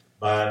things.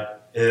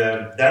 But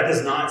that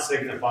does not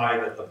signify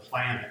that the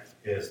planet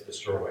is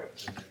destroyed.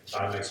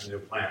 God makes a new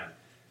planet.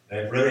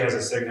 It really has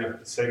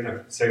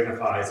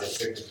signifies a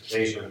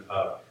signification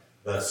of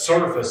the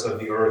surface of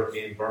the earth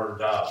being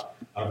burned up,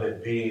 of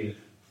it being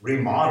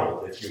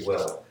remodeled, if you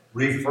will,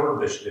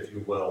 refurbished, if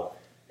you will.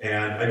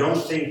 And I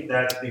don't think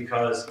that's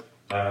because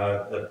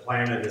the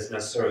planet is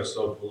necessarily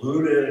so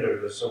polluted or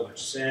there's so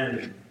much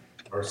sin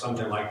or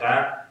something like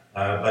that.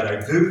 But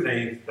I do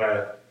think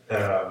that,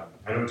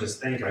 I don't just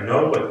think, I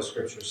know what the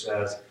scripture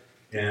says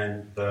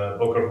in the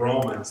book of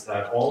Romans,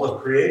 that all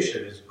of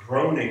creation is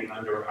groaning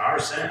under our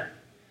sin.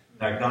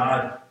 That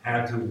God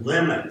had to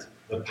limit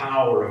the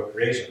power of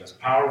creation. As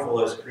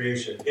powerful as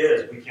creation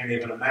is, we can't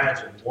even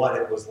imagine what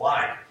it was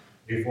like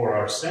before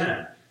our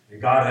sin. And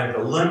God had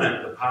to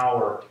limit the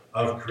power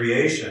of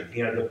creation.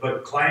 He had to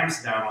put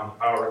clamps down on the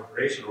power of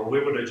creation, or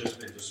we would have just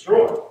been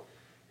destroyed.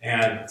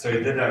 And so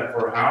he did that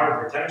for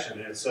our protection.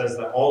 And it says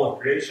that all of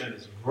creation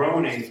is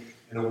groaning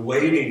and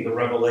awaiting the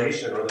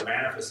revelation or the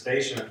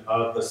manifestation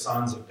of the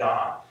sons of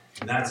God.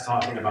 And that's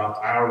talking about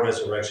our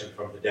resurrection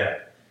from the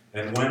dead.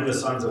 And when the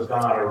sons of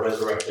God are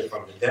resurrected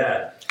from the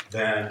dead,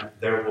 then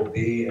there will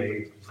be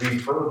a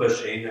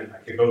refurbishing, and I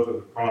could go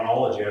through the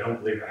chronology. I don't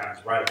believe it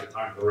happens right at the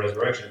time of the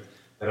resurrection,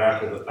 that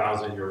after the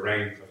 1,000-year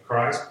reign of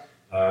Christ.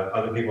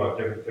 Other people have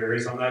different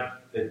theories on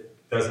that.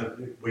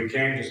 We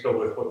can't just go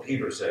with what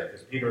Peter said,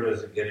 because Peter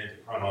doesn't get into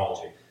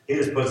chronology. He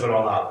just puts it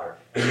all out there.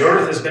 And the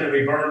earth is going to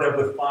be burned up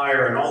with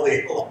fire and all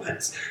the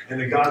elements, and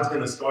then God's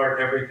going to start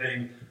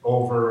everything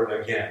over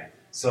again.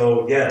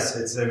 So yes,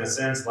 it's in a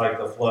sense like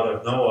the flood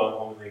of Noah,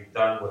 only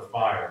done with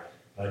fire.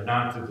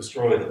 Not to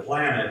destroy the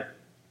planet,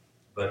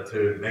 but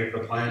to make the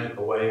planet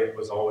the way it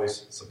was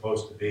always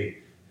supposed to be,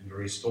 and to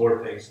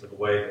restore things to the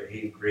way that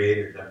He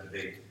created them to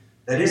be.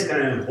 That is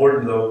kind of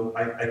important, though.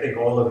 I think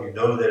all of you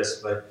know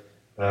this, but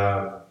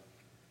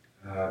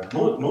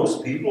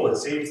most people, it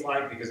seems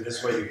like, because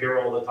this way you hear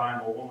all the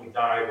time, well, when we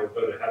die, we'll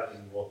go to heaven,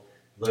 and we'll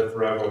live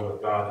forever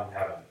with God in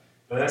heaven.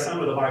 But that's not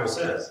what the Bible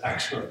says,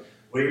 actually.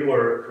 We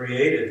were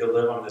created to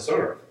live on this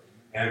earth,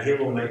 and He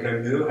will make a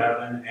new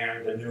heaven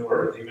and a new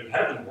earth. Even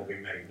heaven will be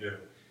made new.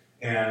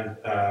 And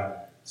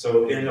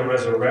so in the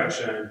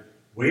resurrection,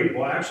 we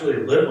will actually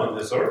live on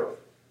this earth.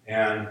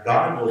 And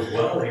God will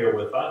dwell here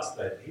with us,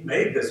 that He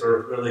made this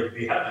earth really to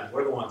be heaven.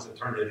 We're the ones that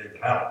turned it into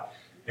hell.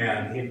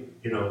 And He,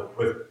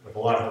 with a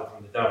lot of help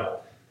from the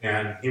devil.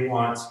 And He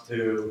wants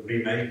to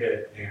remake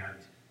it,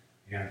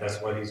 and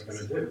that's what He's going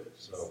to do.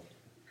 So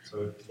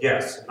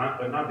yes,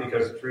 not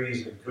because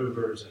trees and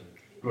cougars and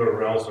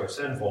whoever else are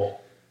sinful,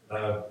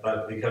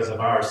 but because of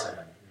our sin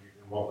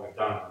and what we've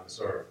done on this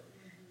earth.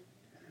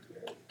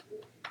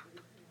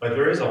 But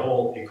there is a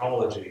whole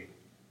ecology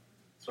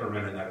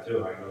sermon in that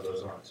too. I know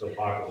those aren't so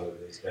popular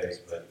these days,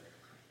 but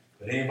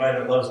anybody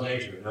that loves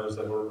nature knows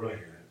that we're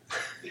ruining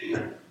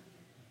it.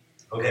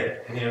 Okay,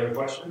 any other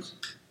questions?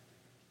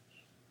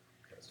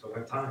 Okay, still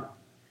got time.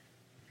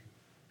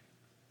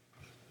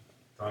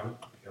 Time?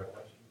 You got a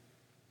question?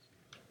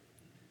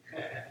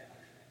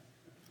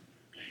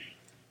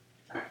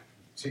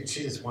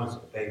 She just wants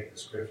to beg the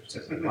scripture.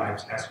 Says,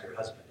 wives, ask your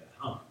husband at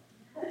home.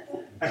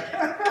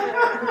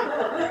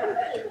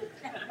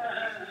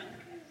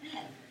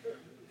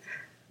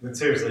 But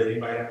seriously,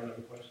 anybody have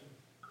another question?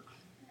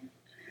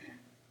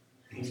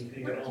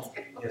 Anything at all?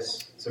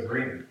 Yes, it's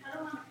agreement. I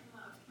don't want to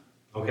come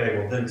up. Okay,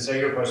 well then say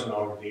your question,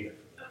 I'll repeat it.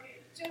 Okay,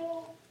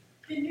 so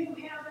the new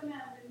heaven and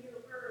the new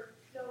earth,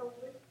 so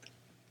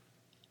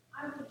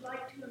I would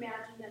like to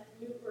imagine that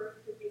the new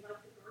earth would be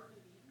like the Garden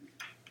of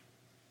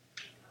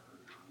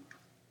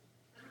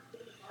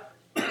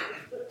Eden.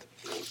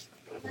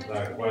 Is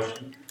that a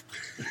question?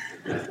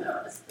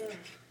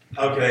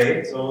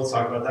 Okay, so let's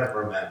talk about that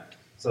for a minute.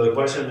 So the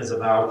question is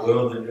about,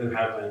 will the new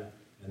heaven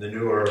and the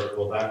new earth,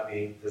 does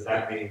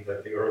that mean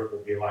that the earth will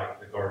be like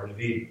the Garden of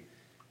Eden?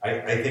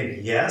 I think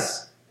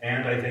yes,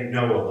 and I think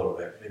no a little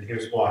bit. And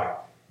here's why.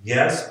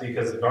 Yes,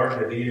 because the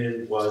Garden of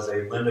Eden was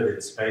a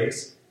limited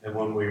space. And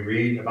when we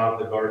read about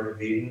the Garden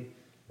of Eden,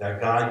 that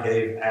God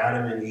gave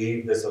Adam and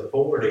Eve this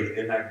authority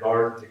in that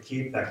garden to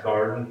keep that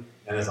garden.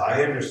 And as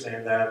I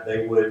understand that,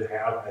 they would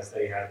have, as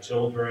they had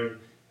children,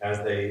 as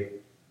they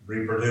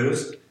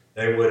reproduced,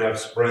 they would have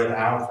spread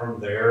out from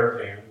there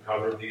and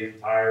covered the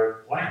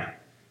entire planet,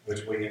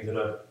 which we ended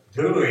up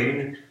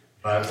doing,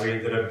 but we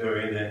ended up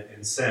doing it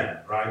in sin,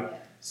 right?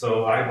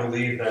 So I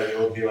believe that it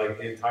will be like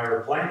the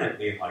entire planet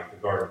being like the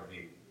Garden of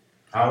Eden.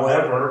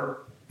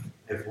 However,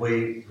 if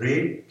we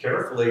read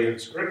carefully in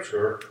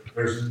Scripture,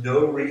 there's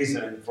no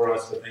reason for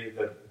us to think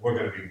that we're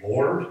going to be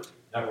bored,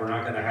 that we're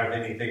not going to have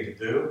anything to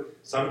do.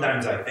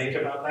 Sometimes I think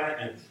about that,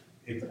 and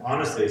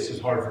honestly, it's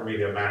just hard for me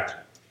to imagine.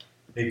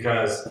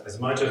 Because as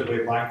much as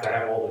we'd like to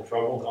have all the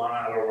trouble gone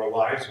out of our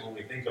lives, when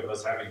we think of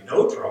us having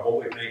no trouble,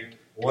 we think,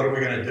 what are we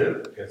going to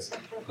do? Because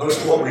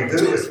most of what we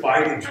do is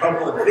fighting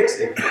trouble and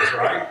fixing things,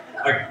 right?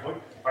 Like,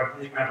 if I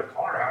don't even have a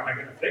car, how am I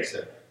going to fix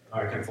it?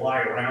 I can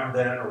fly around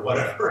then or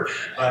whatever.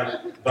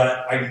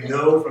 But I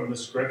know from the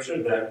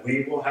Scripture that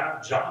we will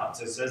have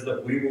jobs. It says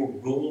that we will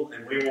rule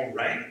and we will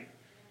reign.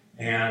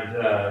 And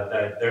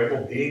that there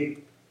will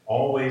be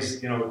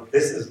always,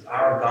 this is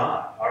our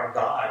God. Our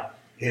God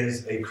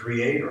is a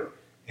creator.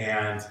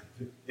 And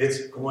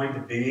it's going to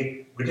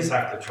be, we just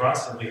have to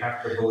trust and we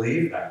have to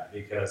believe that,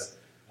 because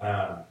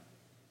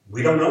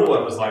we don't know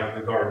what it was like in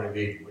the Garden of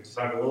Eden. We just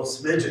have a little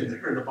smidgen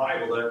there in the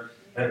Bible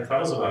that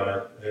tells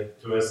about it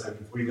to us, and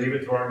if we leave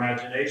it to our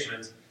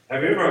imaginations.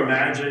 Have you ever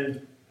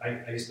imagined,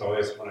 I used to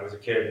always, when I was a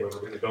kid, we were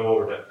going to go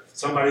over to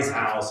somebody's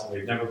house, and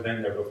we'd never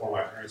been there before,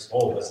 my parents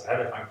told us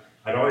ahead of time.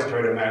 I'd always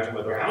try to imagine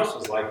what their house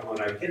was like, and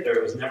when I get there,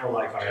 it was never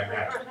like I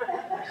imagined.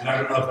 And I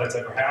don't know if that's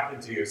ever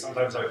happened to you.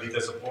 Sometimes I'd be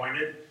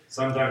disappointed.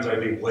 Sometimes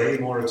I'd be way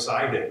more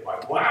excited.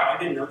 Like, wow, I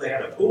didn't know they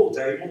had a pool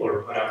table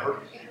or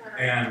whatever.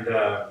 And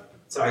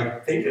so I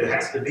think it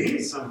has to be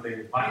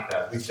something like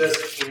that. We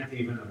just can't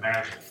even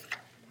imagine.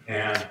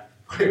 And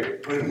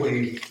when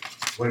we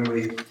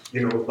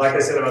like I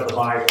said about the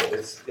Bible,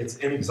 it's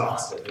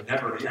inexhaustible. It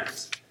never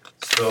ends.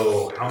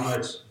 So how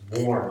much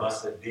more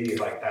must it be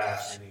like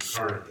that in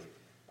eternity?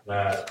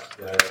 That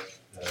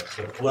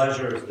the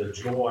pleasures, the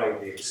joy,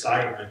 the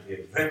excitement, the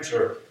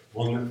adventure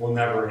will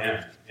never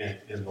end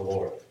in the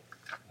Lord.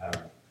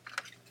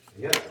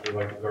 Yeah, we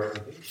like the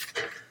Garden of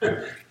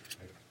Eden.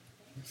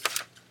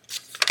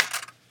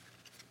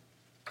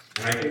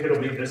 And I think it'll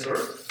be this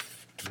earth.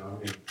 You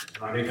know,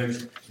 I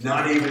mean,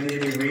 not even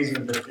any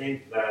reason to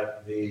think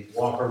that the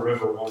Walker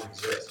River won't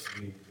exist. I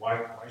mean,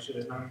 why should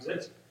it not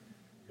exist?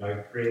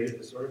 God created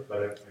this earth,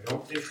 but I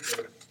don't think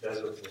the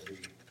desert will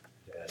be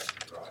dead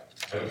and dry.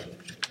 I don't know.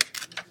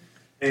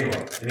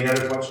 Anyway, any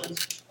other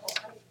questions? Well,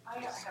 I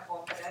have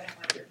one, but I don't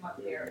want to come up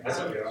there. That's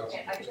okay.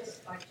 And I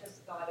just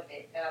thought of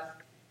it.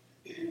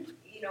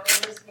 You know,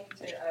 in listening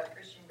to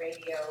Christian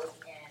radio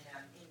and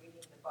in reading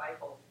the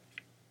Bible,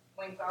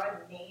 when God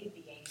made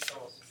the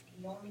angels,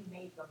 He only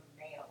made them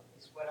male,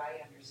 is what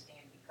I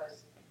understand,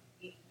 because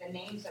the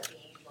names of the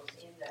angels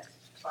in the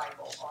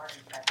Bible are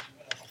in fact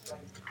male.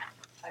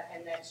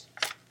 And that's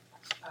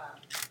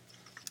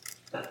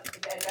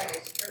that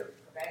is true,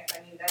 correct?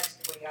 I mean, that's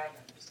the way I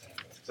understand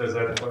it. So is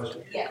that the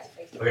question? Yes.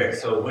 Okay,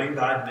 so when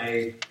God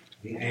made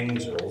the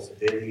angels,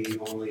 did He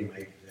only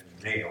make them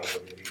male, or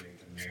did He make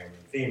them male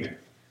and female?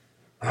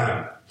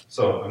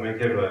 So I'm going to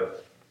give a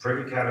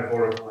pretty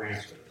categorical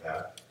answer to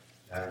that,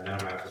 and then I'm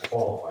going to have to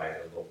qualify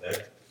it a little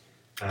bit.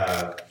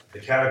 The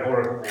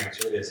categorical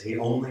answer is He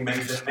only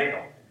made them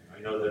male. I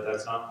know that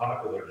that's not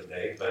popular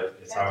today, but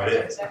it's how it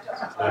is.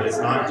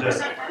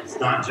 It's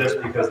not just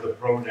because the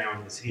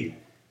pronoun is he.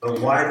 But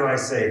why do I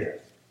say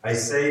that? I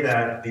say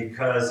that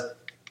because,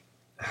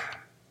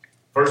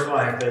 first of all,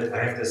 I have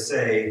to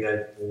say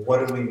that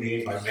what do we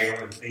mean by male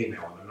and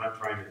female? And I'm not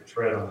trying to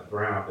tread on the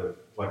ground of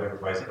what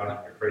everybody's got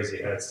in their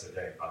crazy heads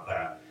today about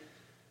that.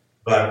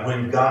 But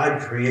when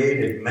God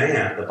created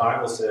man, the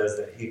Bible says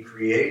that He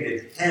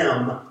created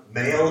him,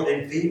 male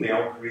and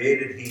female,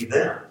 created He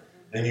them.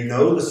 And you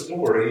know the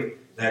story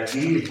that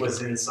Eve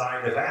was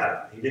inside of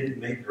Adam. He didn't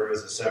make her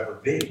as a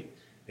separate being.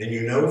 And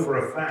you know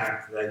for a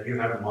fact that you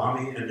have a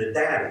mommy and a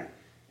daddy,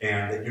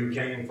 and that you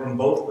came from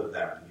both of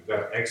them. You've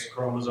got X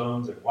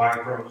chromosomes and Y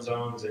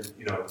chromosomes, and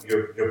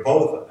you're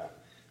both of them.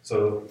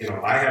 So,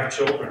 I have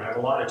children. I have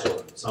a lot of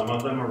children. Some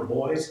of them are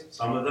boys.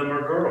 Some of them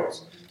are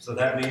girls. So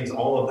that means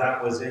all of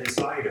that was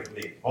inside of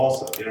me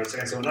also. You know what I'm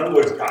saying? So in other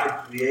words,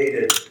 God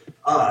created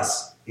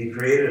us. He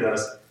created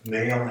us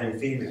male and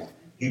female.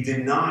 He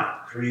did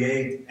not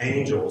create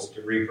angels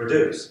to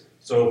reproduce.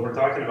 So if we're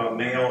talking about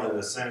male in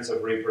the sense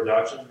of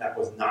reproduction, that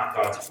was not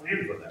God's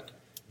plan for them.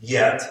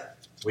 Yet,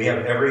 we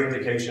have every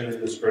indication in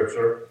the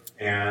Scripture,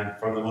 and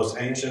from the most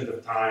ancient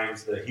of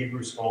times, the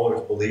Hebrew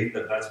scholars believe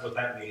that that's what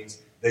that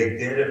means. They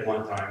did at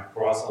one time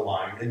cross a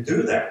line and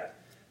do that.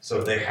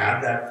 So they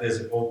had that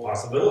physical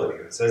possibility.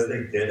 It says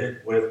they did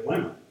it with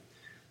women.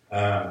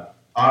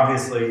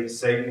 Obviously,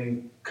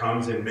 Satan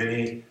comes in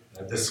many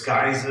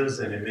disguises,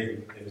 and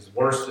in his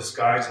worst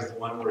disguise is the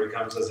one where he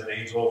comes as an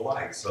angel of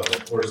light. So,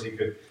 of course, he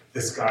could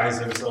disguise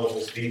himself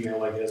as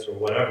female, I guess, or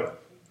whatever.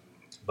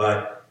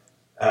 But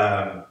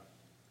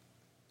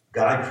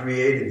God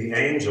created the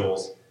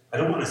angels. I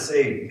don't want to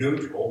say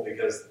neutral,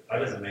 because that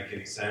doesn't make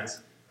any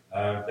sense.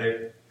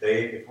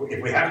 If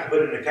we have to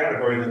put it in a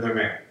category, then they're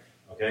male.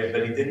 Okay,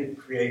 but He didn't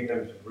create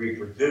them to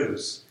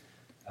reproduce.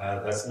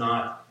 That's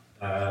not.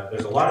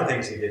 There's a lot of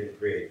things He didn't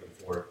create them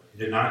for. He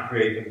did not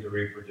create them to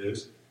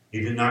reproduce. He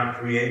did not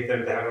create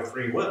them to have a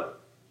free will.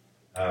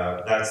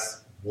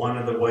 That's one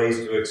of the ways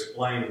to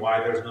explain why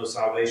there's no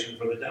salvation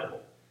for the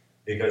devil.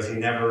 Because he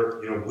never,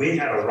 we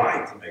had a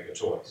right to make a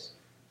choice.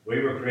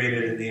 We were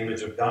created in the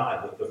image of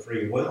God with the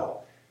free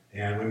will.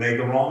 And we made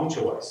the wrong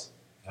choice.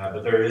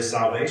 But there is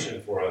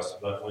salvation for us.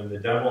 But when the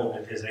devil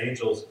and his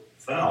angels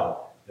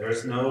fell,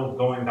 there's no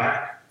going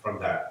back from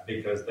that.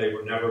 Because they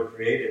were never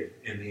created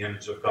in the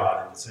image of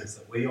God in the sense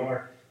that we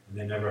are. And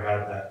they never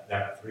had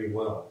that free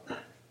will.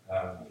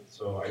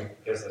 So I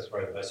guess that's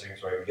probably the best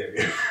answer I can give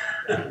you.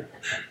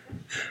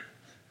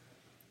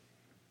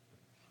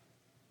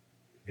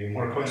 Any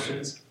more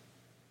questions?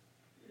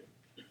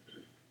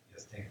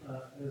 Yes, Dan.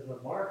 Is the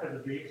mark of the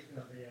beast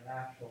going to be an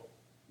actual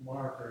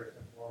marker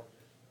or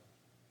just?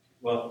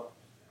 Well,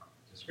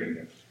 just read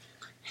it.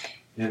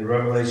 In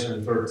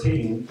Revelation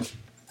 13,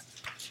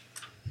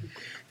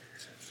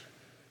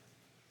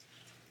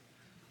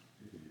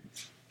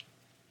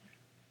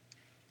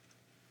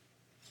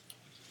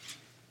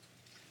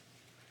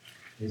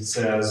 it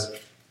says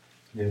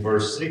in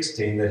verse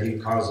 16 that He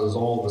causes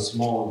all the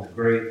small and the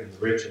great and the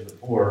rich and the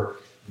poor.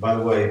 By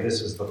the way,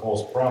 this is the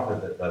false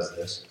prophet that does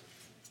this.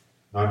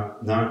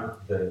 Not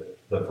the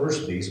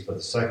first beast, but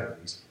the second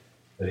beast.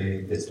 But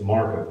it's the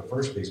mark of the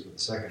first beast, but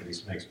the second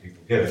beast makes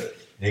people get it.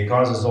 And He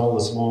causes all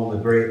the small and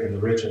the great and the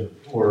rich and the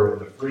poor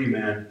and the free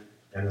men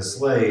and the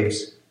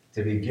slaves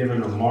to be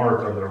given a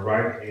mark on their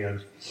right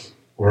hand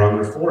or on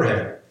their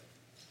forehead.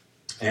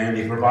 And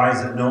He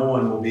provides that no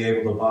one will be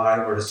able to buy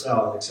or to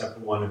sell except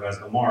the one who has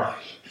the mark,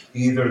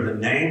 either the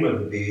name of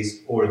the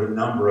beast or the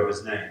number of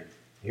his name.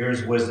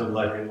 Here's wisdom,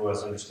 let him who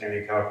has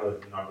understanding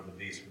calculate the number of the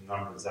beast, for the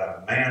number is that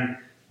of man,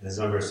 and his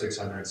number is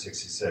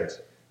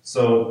 666.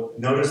 So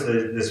notice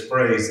this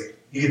phrase,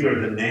 either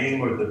the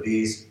name of the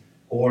beast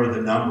or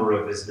the number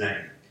of his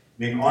name. I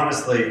mean,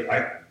 honestly,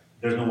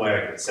 there's no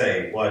way I could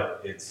say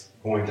what it's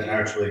going to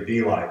actually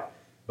be like.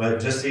 But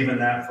just even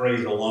that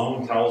phrase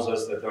alone tells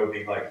us that there would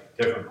be like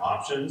different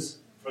options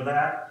for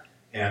that,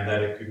 and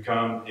that it could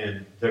come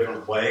in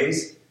different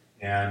ways,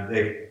 and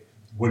they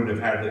wouldn't have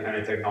had the kind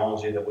of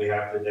technology that we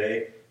have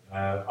today,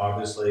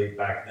 obviously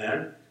back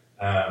then.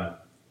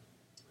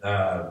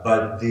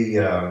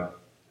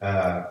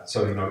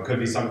 So it could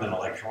be something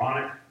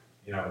electronic.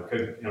 It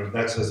could.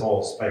 That's just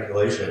all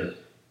speculation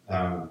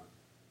on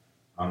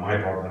my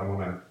part. But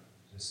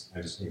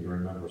I just need to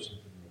remember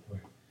something real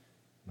quick.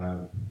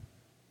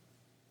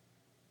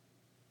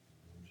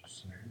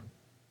 Just a second.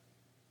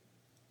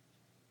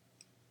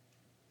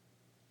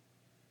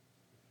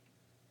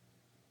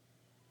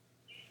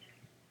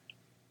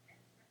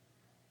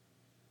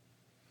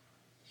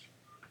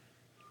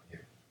 Yeah,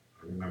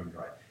 I remembered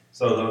right.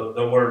 So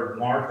the word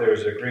mark there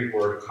is a Greek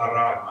word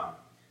charagma,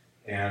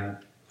 and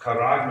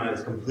charagma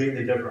is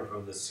completely different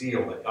from the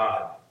seal that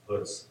God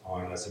puts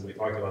on us, and we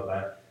talked about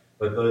that.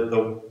 But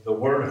the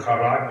word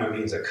charagma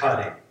means a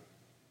cutting,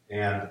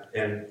 and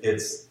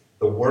it's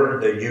the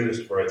word they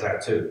used for a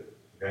tattoo.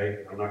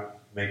 Okay, I'm not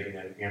making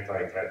an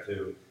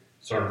anti-tattoo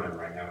sermon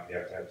right now. If you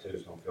have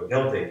tattoos, don't feel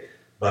guilty.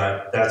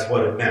 But that's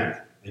what it meant.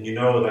 And you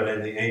know that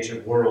in the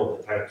ancient world,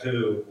 the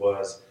tattoo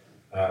was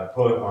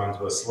put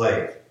onto a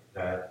slave.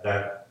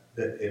 That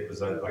it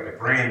was like a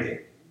branding.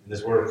 And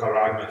this word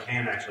charagma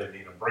can actually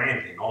mean a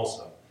branding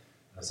also.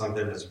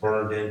 Something that's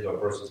burned into a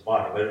person's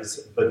body.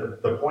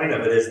 But the point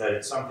of it is that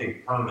it's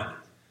something permanent.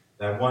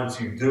 That once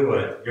you do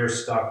it, you're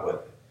stuck with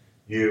it.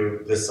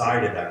 You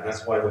decided that. And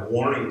that's why the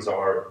warnings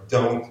are,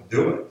 don't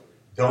do it.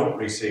 Don't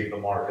receive the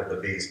mark of the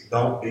beast.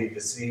 Don't be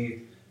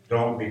deceived.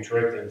 Don't be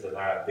tricked into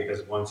that,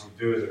 because once you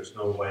do, there's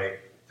no way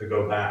to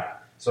go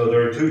back. So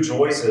there are two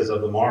choices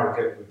of the mark.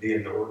 It would be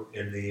in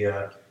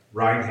the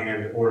right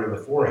hand or in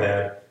the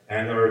forehead.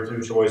 And there are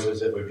two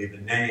choices. It would be the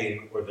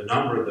name or the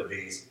number of the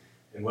beast.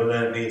 And whether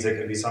that means it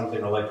could be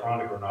something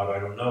electronic or not, I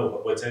don't know.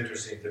 But what's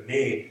interesting to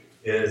me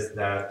is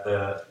that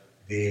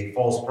the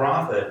false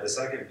prophet, the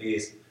second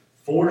beast,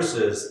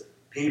 forces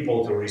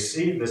people to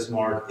receive this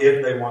mark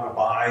if they want to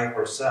buy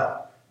or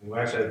sell. And we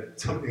actually had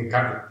something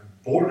kind of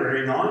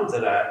bordering on to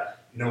that,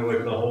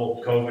 with the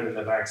whole COVID and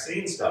the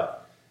vaccine stuff.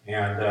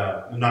 And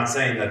I'm not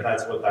saying that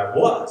that's what that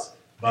was,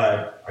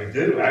 but I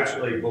do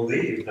actually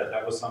believe that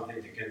that was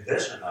something to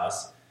condition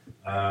us,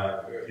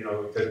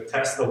 to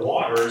test the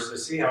waters to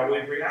see how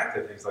we'd react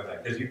to things like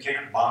that. Because you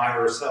can't buy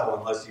or sell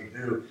unless you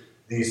do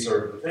these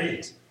certain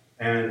things.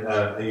 And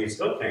you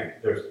still can't.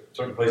 There's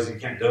certain places you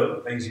can't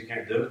do, things you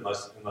can't do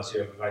unless you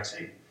have a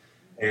vaccine.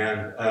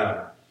 And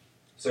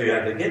so you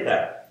have to get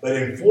that. But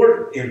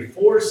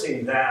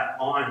enforcing that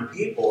on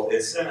people,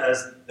 it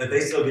says that they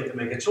still get to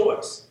make a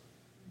choice.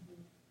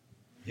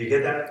 You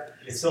get that?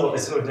 It's so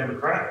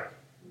democratic.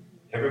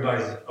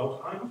 Everybody's,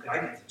 I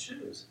get to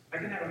choose. I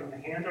can have a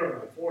hand or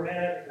my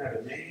forehead, I can have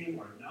a name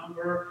or a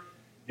number.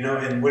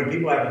 And when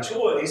people have a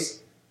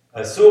choice,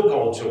 a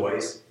so-called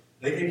choice,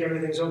 they think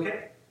everything's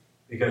okay.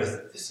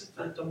 Because this is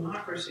a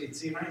democracy.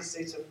 It's the United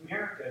States of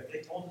America. If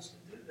they told us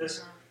to do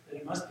this, then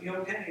it must be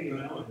okay,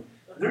 And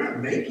they're not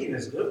making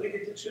us do it. We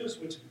get to choose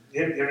which.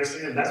 You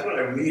understand? And that's what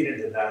I read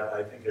into that.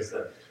 I think is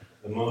the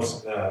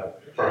most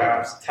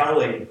perhaps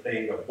telling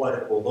thing of what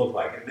it will look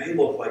like. It may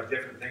look like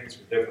different things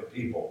for different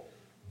people,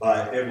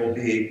 but it will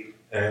be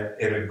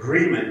an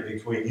agreement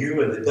between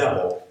you and the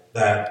devil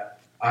that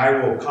I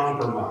will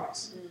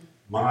compromise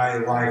my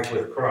life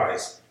with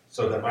Christ,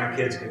 so that my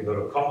kids can go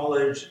to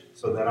college,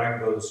 so that I can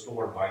go to the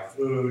store and buy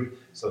food,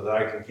 so that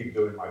I can keep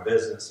doing my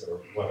business or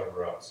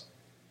whatever else.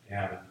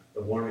 And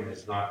the warning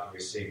is not to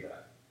receive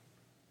that.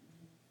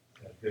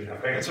 Good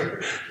enough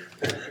answer.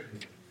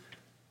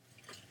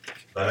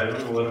 But I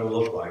don't know what it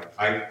will look like.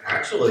 I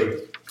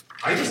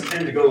just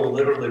tend to go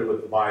literally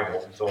with the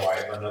Bible until I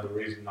have another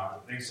reason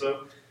not to think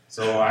so.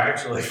 So I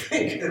actually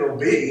think it'll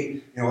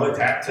be, a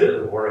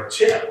tattoo or a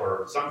chip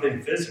or something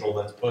physical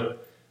that's put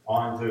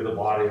onto the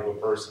body of a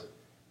person.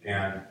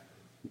 And,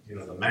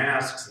 the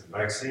masks and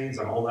vaccines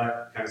and all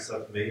that kind of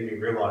stuff made me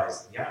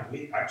realize, that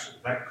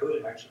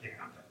could actually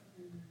happen.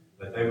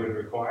 That they would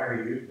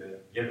require you to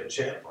get a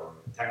chip or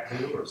a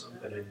tattoo or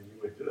something, and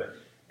you would do it.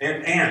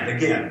 And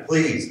again,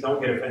 please don't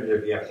get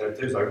offended if you have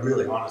tattoos. I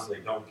really honestly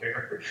don't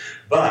care.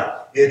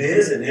 But it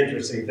is an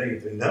interesting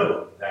thing to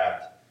note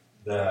that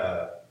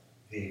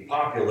the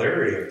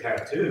popularity of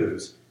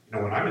tattoos,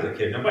 when I was a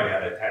kid, nobody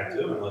had a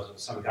tattoo unless it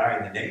was some guy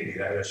in the Navy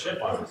that had a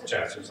ship on his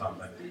chest or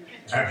something.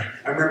 I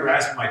remember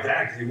asking my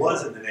dad, because he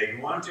was in the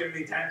Navy, why don't you have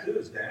any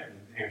tattoos, Dad? And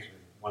he answered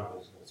one of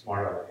his little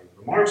smart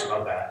remarks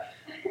about that.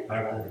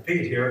 I won't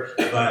repeat here.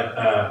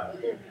 But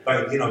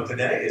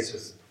today it's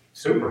just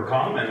super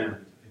common, and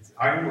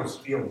I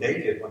almost feel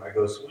naked when I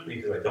go swimming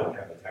because I don't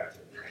have a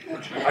tattoo.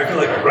 I feel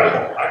like a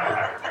rebel. I don't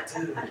have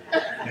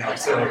a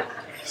tattoo.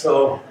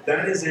 So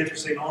that is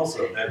interesting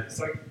also. That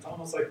it's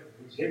almost like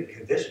we're getting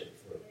conditioned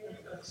for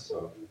this.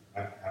 So,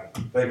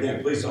 but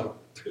again, please don't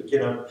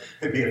get up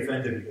and be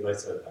offended because I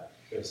said that,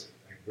 because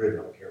I really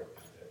don't care what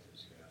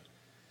tattoos you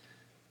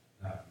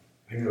have.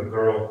 I knew a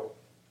girl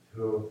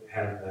who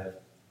had the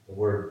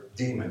word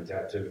demon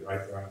tattooed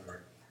right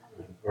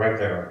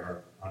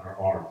there on on her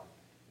arm.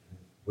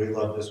 We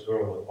love this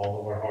girl with all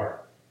of our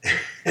heart.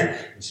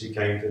 And she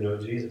came to know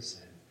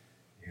Jesus.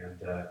 And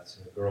it's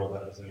a girl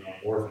that was in an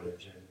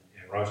orphanage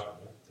in Russia.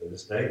 To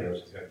this day, though,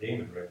 she's got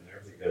demon written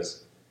there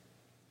because,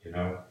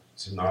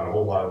 it's not a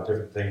whole lot of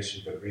different things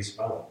she could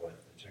respell it with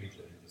and change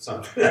it into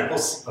something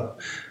else. Well,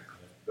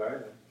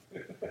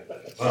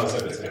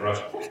 so it's in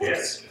Russian.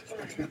 Yes.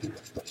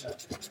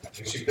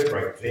 And she could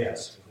write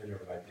yes, but then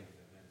everybody thinks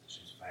that means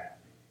she's fat.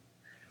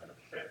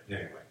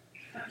 Anyway.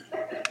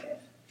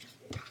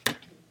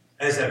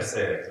 I just have to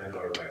say that because I know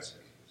everybody says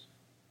this.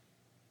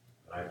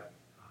 But I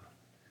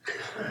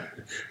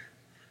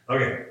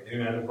don't. Okay,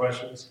 any other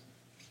questions?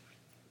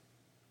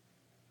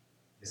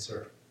 Yes,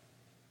 sir.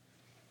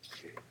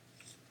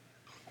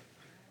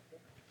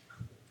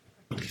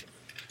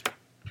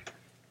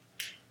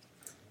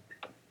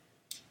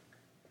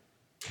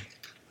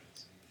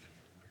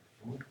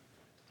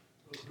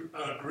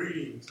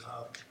 Greetings,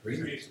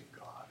 Greetings. saints of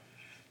God.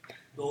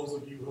 Those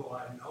of you who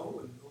I know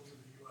and those of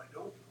you I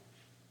don't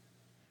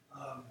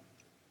know.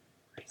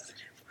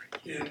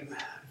 In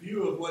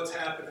view of what's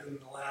happened in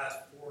the last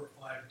 4 or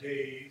 5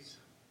 days,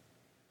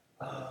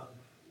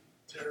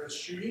 terrorist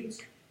shootings,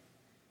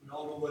 we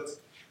all know what's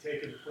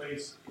taken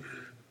place in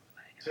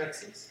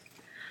Texas,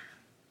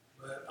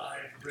 but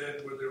I've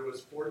read where there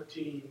was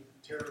 14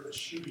 terrorist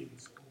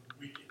shootings over the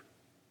weekend.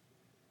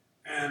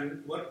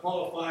 And what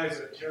qualifies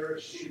a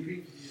terrorist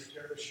shooting to be a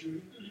terrorist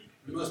shooting?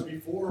 There must be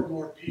 4 or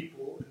more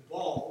people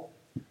involved,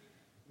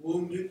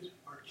 wounded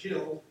or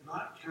killed,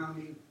 not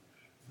counting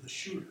the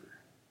shooter.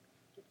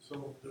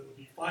 So there would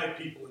be 5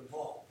 people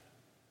involved.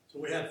 So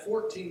we had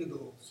 14 of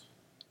those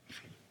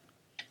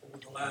over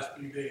the last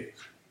few days.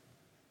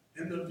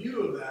 In the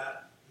view of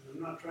that, and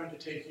I'm not trying to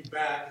take you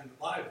back in the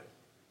Bible,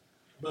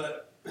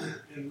 but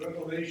in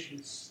Revelation,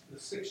 the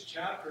 6th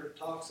chapter, it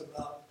talks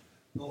about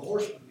the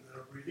horsemen that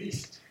are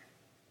released.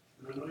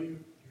 And I know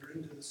you're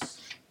into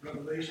this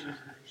Revelation and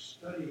you're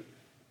studying it.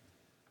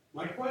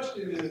 My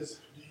question is,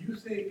 do you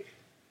think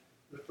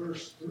the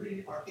first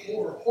 3 or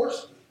 4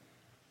 horsemen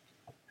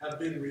have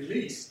been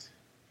released?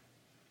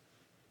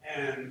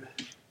 And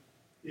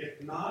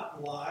if not,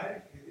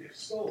 why? And if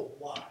so,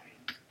 why?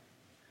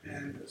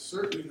 And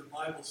certainly the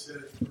Bible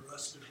says for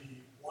us to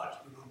be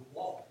watchmen on the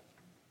wall,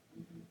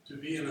 to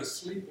be in a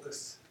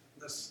sleepless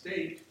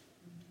state,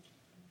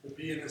 to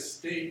be in a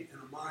state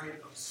and a mind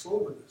of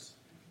soberness,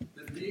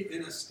 to be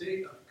in a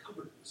state of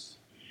coveredness,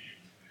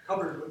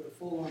 covered with the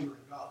full armor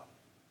of God.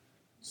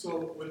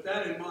 So with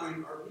that in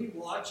mind, are we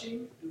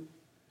watching? Do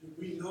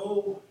we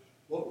know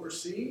what we're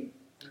seeing?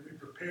 Are we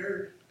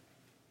prepared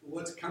for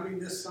what's coming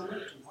this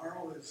summer?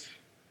 Tomorrow is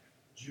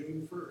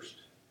June 1st.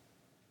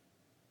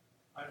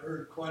 I've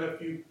heard quite a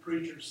few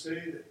preachers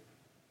say that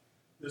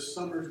this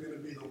summer is going to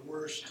be the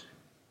worst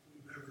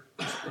we've ever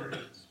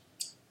experienced.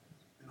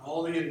 And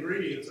all the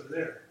ingredients are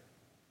there.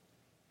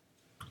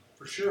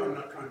 For sure, I'm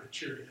not trying to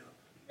cheer you up.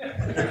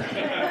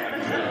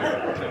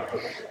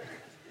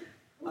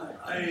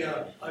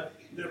 I've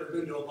never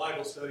been to a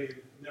Bible study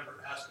and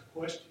never asked a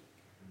question.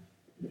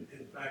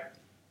 In fact,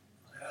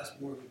 I asked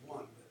more than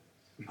one.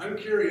 But I'm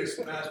curious,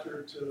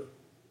 Pastor, to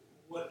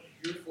what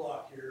your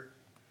flock here,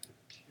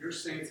 your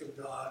saints of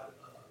God,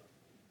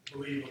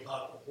 believe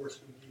about the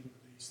horsemen being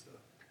released.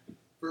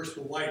 First,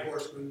 the white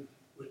horseman,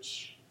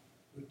 which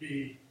would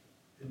be,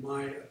 in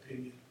my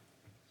opinion,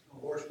 a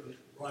horseman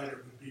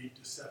rider would be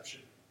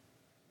deception.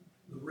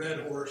 The red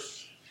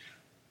horse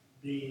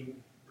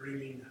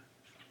bringing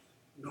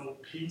no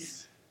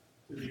peace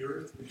to the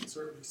earth. We can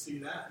certainly see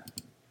that.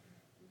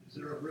 Is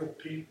there a real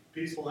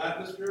peaceful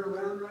atmosphere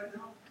around right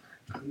now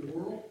in the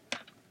world?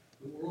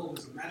 The world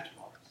is a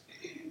matchbox.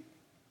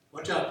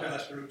 Watch out,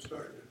 Pastor, I'm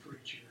starting to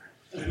preach here.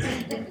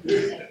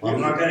 Well,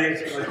 I'm not going to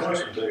answer my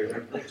question until you're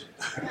going to preach.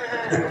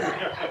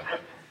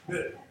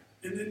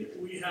 And then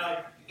we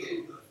have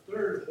the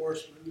third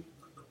horseman,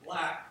 the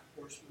black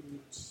horseman,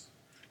 which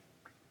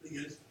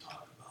begins to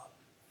talk about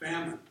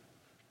famine.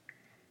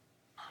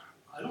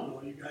 I don't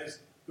know, you guys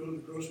go to the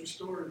grocery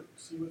store and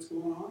see what's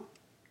going on?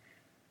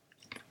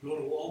 Go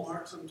to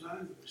Walmart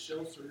sometimes and the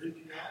shelves are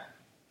emptied out.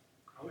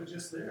 I was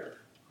just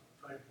there.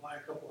 I tried to buy a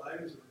couple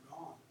items that were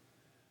gone.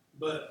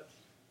 But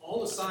all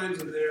the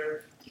signs are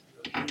there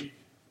that we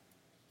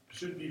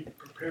should be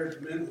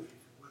prepared mentally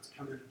for what's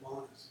coming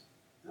upon us.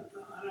 And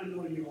I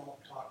know you all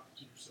talk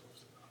to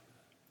yourselves about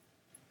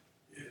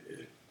that.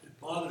 It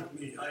bothered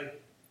me.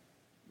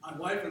 My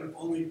wife and I have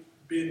only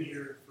been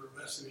here for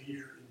less than a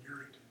year in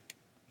Yerington.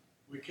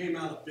 We came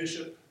out of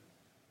Bishop,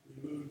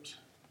 we moved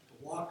to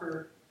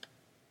Walker,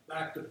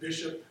 back to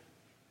Bishop,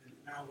 and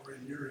now we're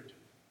in Yerington.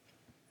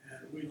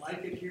 And we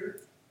like it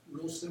here,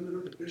 real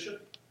similar to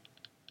Bishop.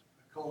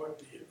 I call it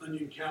the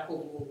onion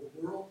capital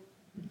of the world.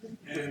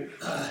 And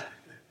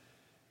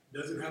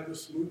doesn't have the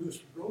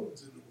smoothest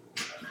roads in the world.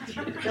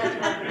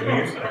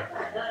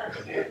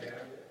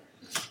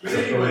 But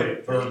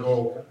anyway, Third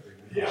world country.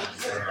 yeah.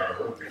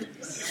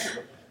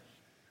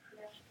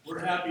 We're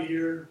happy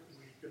here.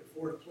 We could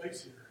afford a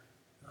place here.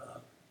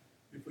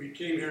 If we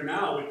came here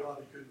now, we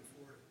probably couldn't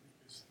afford it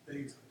because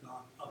things have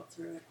gone up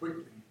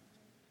quickly.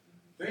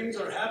 things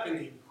are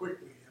happening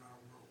quickly in our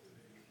world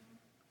today.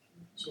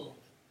 So,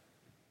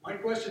 my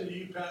question to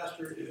you,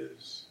 Pastor,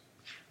 is,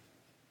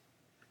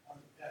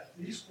 have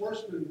these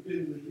horsemen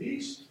been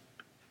released?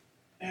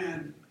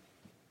 And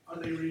are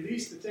they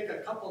released to take a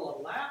couple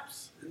of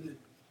laps and then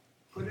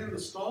put in the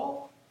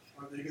stall?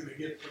 Or are they going to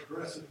get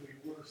progressively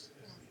worse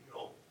as they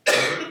go?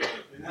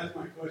 And that's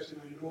my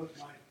question. I know it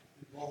might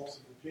involve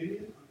some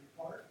opinion on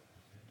your part.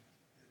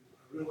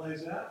 And I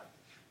realize that.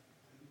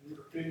 And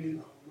your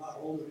opinion, I will not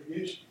hold it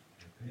against you.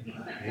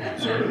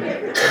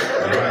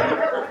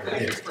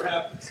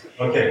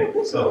 Okay,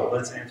 so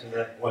let's answer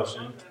that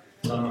question.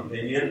 Some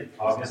opinion,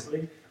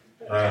 obviously.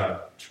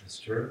 It's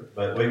true.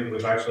 But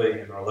we've actually,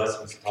 in our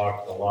lessons,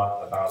 talked a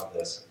lot about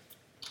this.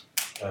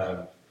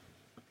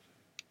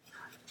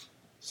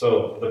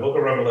 So the book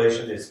of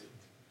Revelation is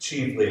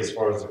chiefly, as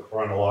far as the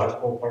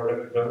chronological part of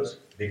it goes,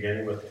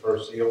 beginning with the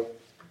first seal,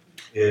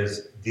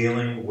 is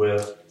dealing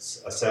with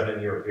a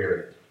 7-year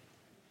period.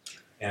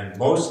 And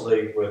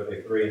mostly with a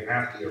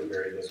 3.5-year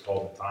period that's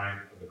called the time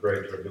of the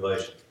Great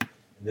Tribulation. And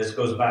this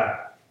goes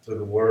back to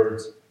the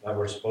words that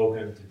were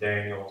spoken to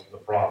Daniel, the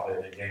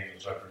prophet, in Daniel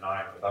chapter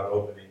 9, without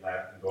opening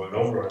that and going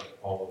over it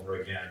all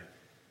over again.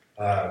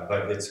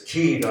 But it's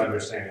key to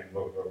understanding the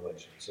book of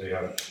Revelation. So you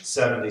have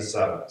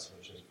 77s,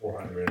 which is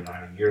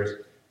 490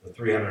 years. The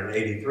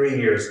 383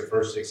 years, the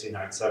first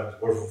 69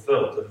 sevens, were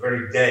fulfilled to the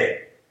very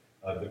day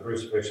of the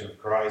crucifixion of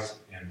Christ.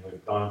 And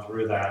we've gone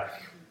through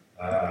that.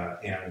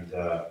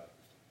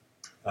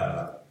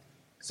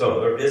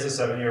 So there is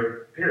a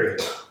 7-year period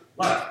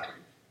left.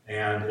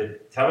 And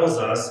it tells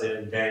us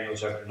in Daniel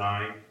chapter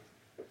 9,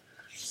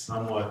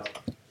 somewhat,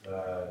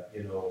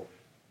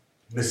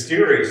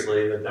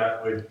 mysteriously,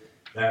 that would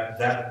have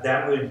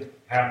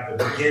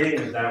the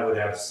beginning, that would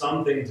have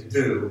something to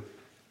do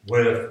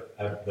with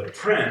the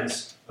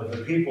prince of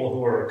the people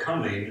who are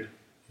coming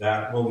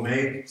that will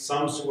make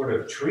some sort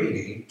of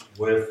treaty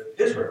with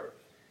Israel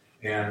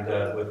and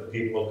with the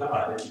people of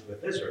God,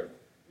 with Israel.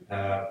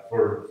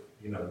 For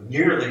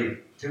nearly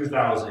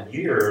 2,000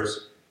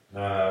 years,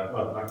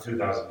 well, not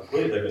 2,000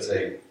 completely, but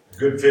say a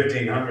good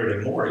 1,500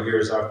 and more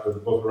years after the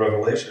book of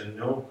Revelation,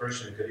 no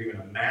Christian could even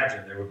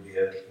imagine there would be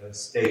a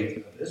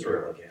state of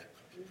Israel again,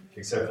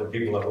 except for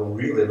people that were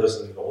really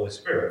listening to the Holy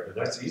Spirit. But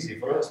that's easy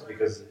for us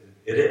because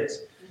it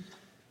is.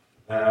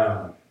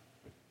 But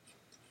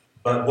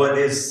what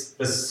is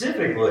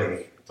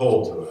specifically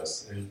told to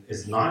us, and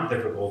is not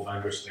difficult to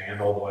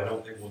understand, although I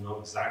don't think we'll know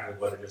exactly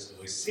what it is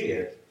till we see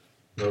it,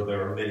 though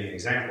there are many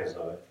examples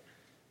of it,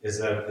 is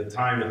that the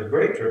time of the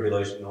Great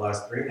Tribulation, the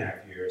last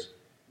 3.5 years,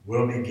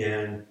 will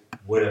begin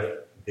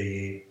with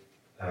the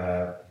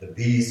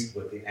beast,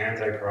 with the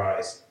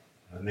Antichrist,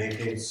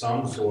 making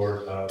some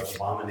sort of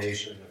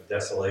abomination of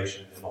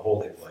desolation in the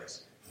holy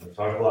place. And we've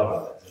talked a lot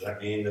about that. Does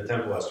that mean the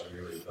temple has to be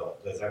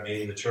rebuilt? Does that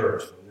mean the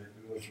church?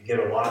 We can get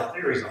a lot of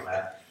theories on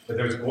that, but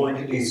there's going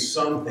to be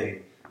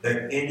something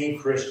that any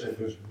Christian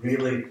who's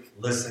really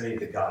listening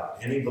to God,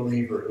 any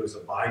believer who's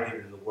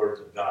abiding in the words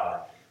of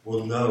God,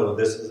 will know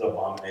this is an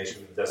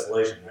abomination of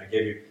desolation. And I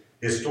gave you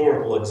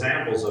historical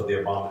examples of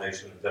the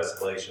abomination of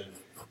desolation,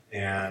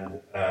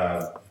 and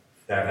that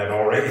had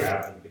already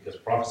happened because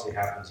prophecy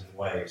happens in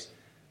waves.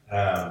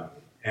 And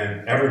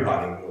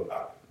everybody knew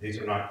about it. These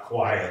are not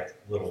quiet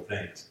little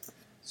things.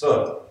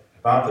 So,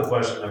 about the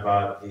question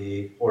about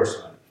the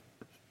horsemen.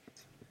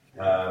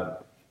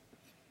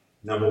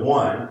 Number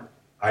one,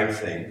 I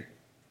think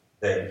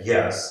that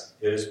yes,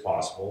 it is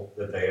possible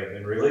that they have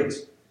been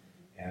released.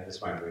 And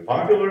this might be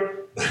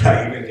popular, but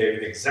I even gave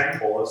an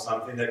example of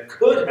something that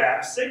could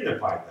have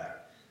signified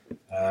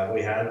that.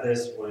 We had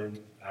this when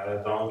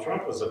Donald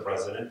Trump was the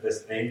president,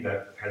 this thing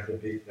that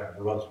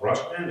was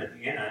rushed in at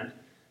the end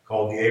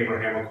called the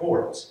Abraham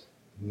Accords.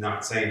 I'm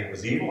not saying it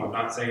was evil, I'm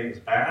not saying it was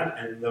bad,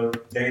 and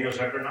Daniel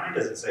chapter 9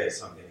 doesn't say it's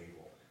something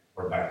evil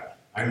or bad.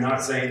 I'm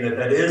not saying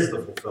that is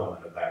the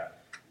fulfillment of that.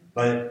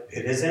 But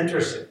it is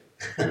interesting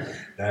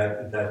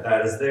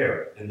that is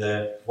there. And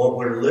that what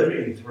we're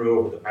living through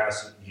over the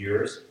past few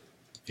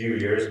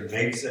years,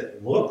 makes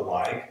it look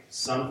like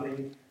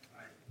something,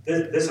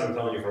 this I'm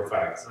telling you for a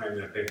fact, it's not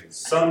even an opinion,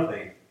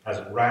 something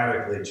has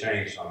radically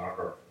changed on our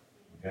earth.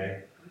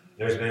 Okay?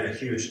 There's been a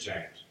huge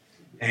change.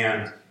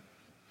 And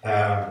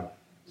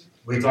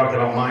we talked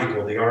about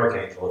Michael, the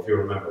archangel, if you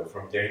remember,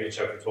 from Daniel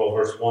chapter 12,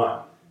 verse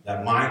 1.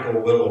 That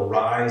Michael will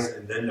arise,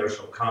 and then there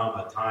shall come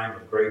a time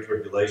of great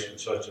tribulation,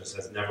 such as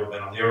has never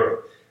been on the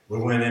earth. We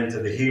went into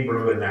the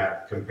Hebrew in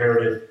that,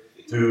 compared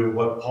it to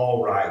what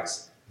Paul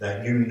writes,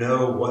 that you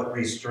know what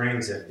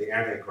restrains him, the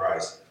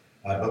Antichrist,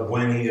 but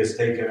when he is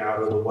taken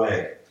out of the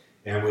way.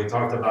 And we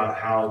talked about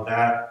how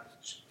that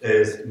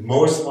is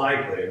most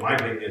likely, in my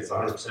opinion it's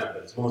 100%,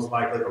 but it's most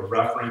likely a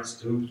reference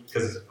to,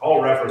 because it's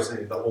all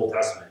referencing the Old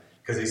Testament,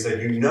 because he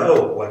said, you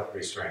know what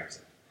restrains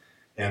him.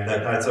 And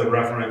that's a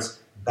reference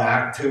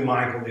back to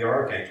Michael the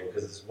Archangel,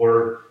 because this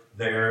word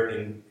there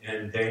in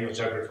Daniel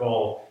chapter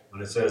 12,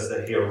 when it says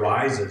that he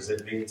arises,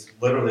 it means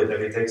literally that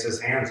he takes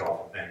his hands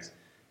off of things.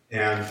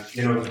 And,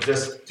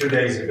 just 2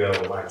 days ago,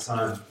 my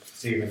son,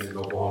 Stephen, in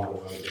Oklahoma,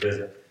 went to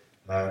visit,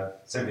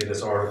 sent me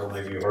this article,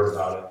 maybe you heard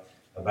about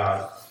it,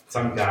 about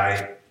some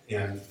guy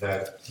in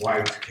that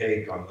white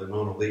cake on the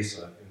Mona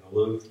Lisa in the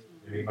Louvre.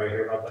 Anybody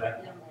hear about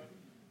that? No.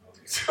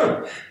 Okay.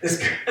 So this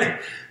guy,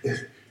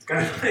 it's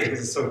kind of funny because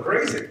it's so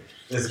crazy.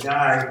 This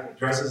guy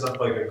dresses up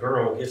like a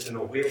girl, gets in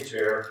a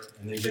wheelchair,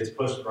 and then gets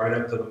pushed right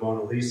up to the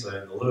Mona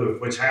Lisa in the Louvre,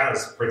 which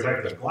has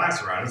protective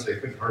glass around it, so he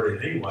couldn't hurt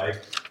it anyway.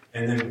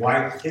 And then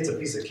gets a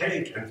piece of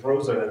cake and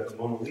throws it at the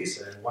Mona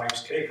Lisa and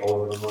wipes cake all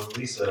over the Mona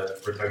Lisa,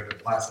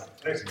 protective glass that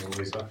protects the Mona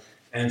Lisa,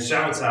 and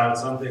shouts out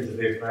something to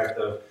the effect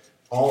of,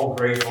 "All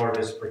great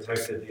artists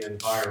protected the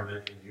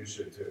environment, and you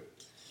should too."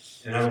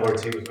 In other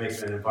words, he was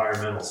making an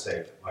environmental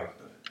statement like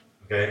that.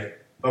 Okay?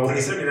 But when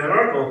he sent me that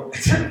article,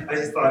 I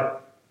just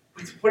thought,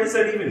 what does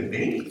that even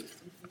mean?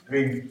 I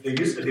mean, it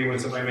used to be when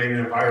somebody made an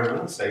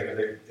environmental statement,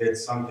 they did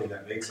something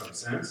that made some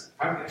sense.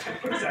 What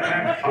does that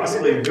have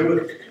possibly to do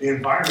with the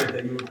environment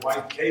that you would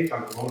wipe cake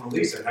on the Mona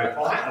Lisa? And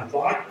I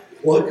thought,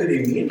 what could he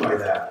mean by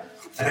that?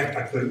 And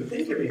I couldn't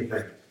think of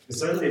anything. And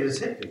suddenly it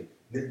just hit me.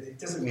 It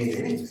doesn't mean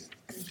anything.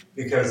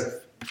 Because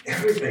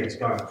everything's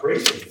gone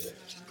crazy today.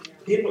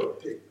 People,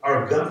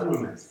 our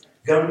governments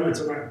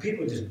around,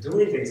 people just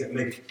doing things that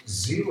make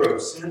zero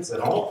sense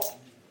at all.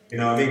 You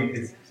know, I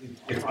mean,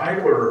 if I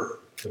were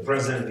the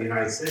President of the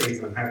United States,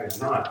 and I'm happy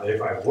not, but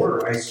if I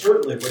were, I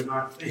certainly would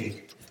not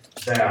think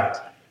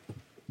that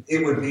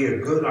it would be a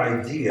good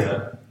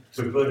idea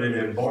to put an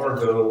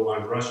embargo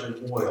on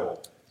Russian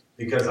oil,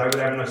 because I would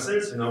have enough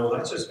sense to know, well,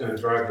 that's just going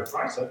to drive the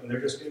price up, and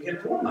they're just going to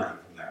get more money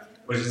from that,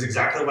 which is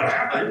exactly what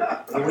happened.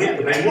 And we have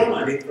to pay more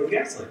money for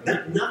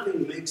gasoline.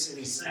 Nothing makes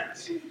any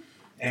sense.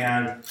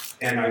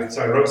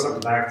 So I wrote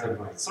something back to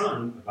my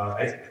son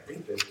about, I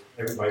think that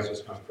everybody's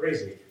just gone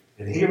crazy.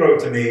 And he wrote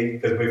to me,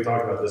 because we've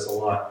talked about this a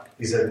lot,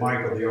 he said,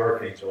 "Michael, the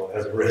archangel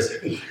has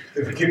risen."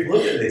 If we keep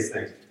looking at these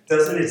things,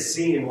 doesn't it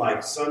seem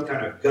like some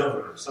kind of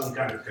governor, some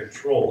kind of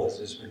control has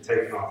just been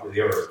taken off of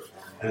the earth,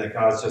 and that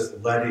God's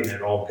just letting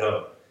it all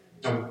go?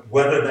 Now,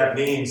 whether that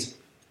means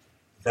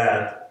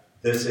that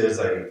this is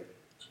a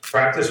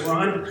practice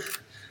run,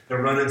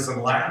 they're running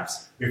some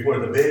laps before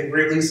the big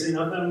releasing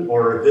of them,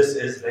 or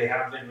they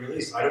have been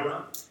released, I don't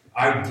know.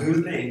 I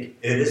do think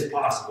it is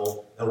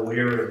possible that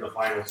we're in the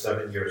final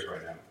 7 years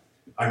right now.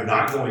 I'm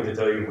not going to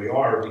tell you we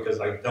are, because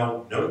I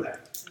don't know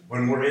that.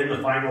 When we're in the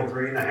final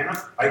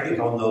 3.5, I think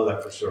I'll know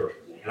that for sure.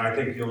 And I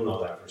think you'll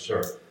know that for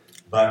sure.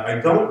 But I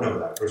don't know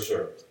that for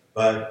sure.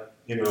 But,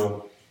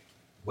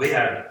 we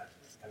had,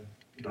 I'm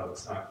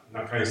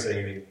not trying to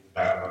say anything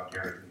bad about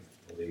Garrett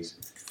police,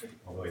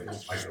 although I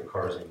don't like the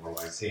cars anymore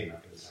when I see them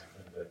after this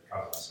happened, but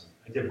God bless them.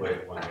 I did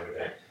wait one the other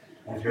day.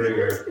 If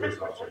you're a police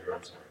officer,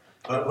 I'm sorry.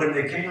 But when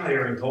they came out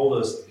here and told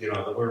us, that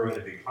we were going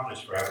to be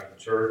punished for having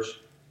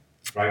church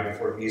right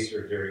before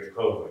Easter during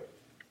COVID,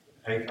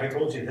 I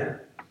told you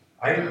then.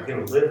 I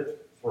lived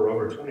for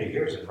over 20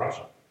 years in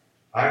Russia.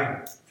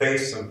 I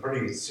faced some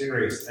pretty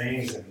serious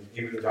things and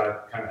even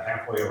got kind of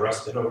halfway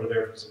arrested over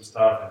there for some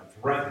stuff and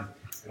threatened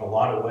in a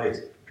lot of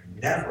ways.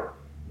 Never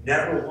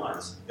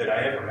once did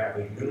I ever have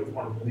a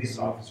uniformed police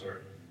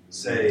officer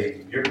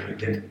say, "You're going to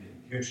get in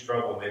huge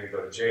trouble, maybe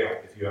go to jail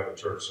if you have a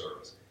church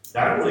service."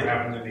 That only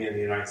happened to me in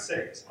the United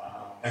States.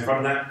 And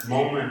from that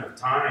moment of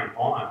time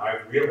on,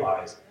 I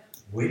realized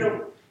we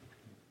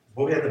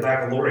had the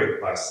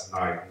baccalaureate last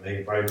night, and they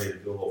invited me to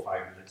do a little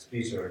 5-minute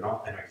speech there, and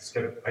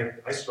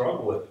I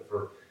struggled with it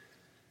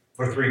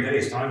for 3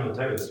 days. Time will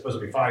tell you, it's supposed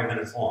to be 5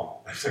 minutes long.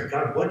 I said,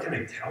 God, what can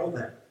I tell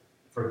them?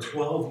 For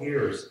 12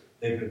 years,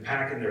 they've been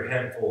packing their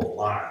head full of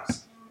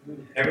lies.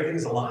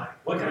 Everything's a lie.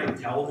 What can I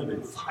tell them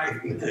in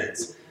 5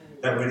 minutes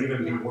that would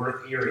even be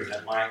worth hearing,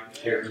 that might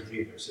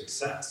guarantee their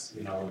success,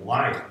 in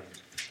life?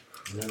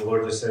 And then the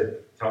Lord just said,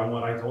 tell them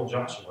what I told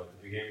Joshua at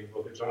the beginning of the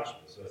book of Joshua.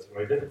 So that's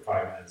what I did for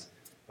 5 minutes.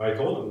 But I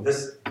told them,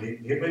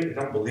 you maybe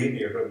don't believe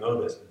me or don't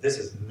know this, but this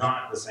is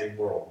not the same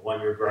world. The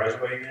one you're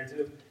graduating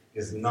into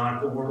is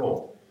not the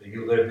world that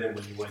you lived in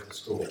when you went to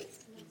school.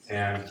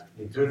 And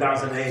in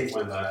 2008,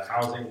 when the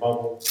housing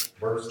bubble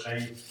burst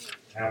thing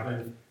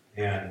happened,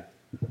 and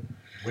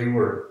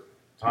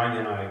Tanya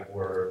and I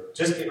were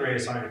just getting ready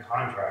to sign a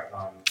contract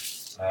on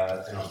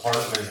an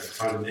apartment or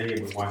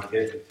condominium we wanted to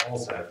get in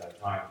Tulsa at that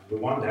time. We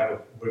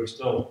were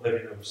still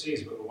living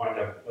overseas, but we wanted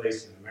to have a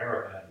place in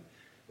America, and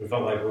we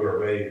felt like we were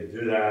ready to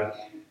do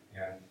that.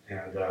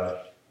 And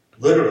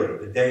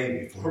literally the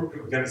day before we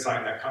were going to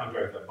sign that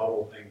contract, that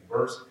bubble thing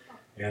burst,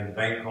 and the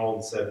bank called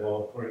and said,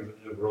 well, according to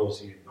the new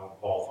rules, you don't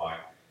qualify.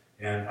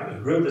 And I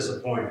was real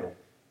disappointed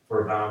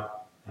for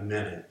about a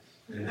minute.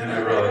 And then I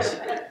realized,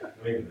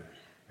 wait a minute.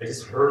 I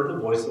just heard the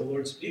voice of the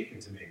Lord speaking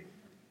to me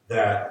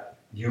that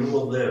you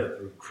will live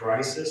through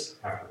crisis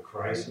after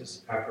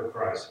crisis after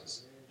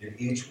crisis, and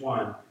each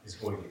one is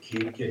going to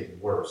keep getting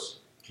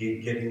worse,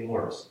 keep getting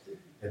worse.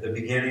 At the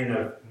beginning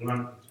of,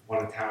 I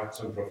want to tout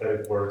some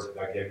prophetic words that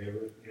God gave me,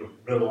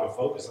 really want to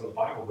focus on the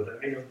Bible, but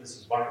I know this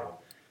is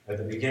Bible. At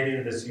the beginning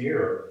of this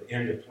year, the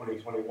end of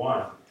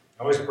 2021, I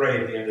always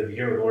pray at the end of the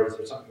year, Lord, is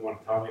there something you want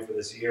to tell me for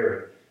this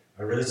year?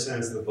 And I really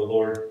sense that the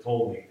Lord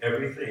told me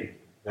everything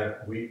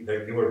that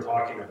you were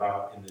talking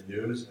about in the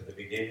news at the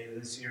beginning of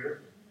this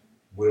year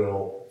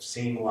will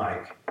seem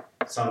like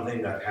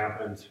something that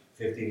happened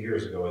 50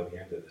 years ago at the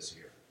end of this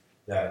year.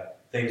 That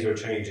things are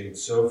changing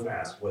so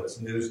fast. What's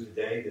news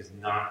today is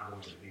not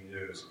going to be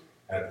news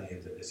at the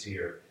end of this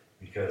year,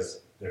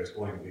 because there's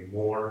going to be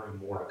more and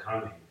more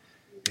coming.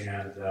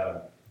 And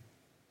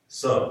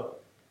so,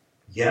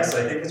 yes,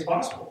 I think it's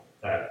possible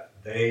that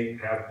they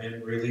have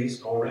been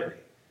released already.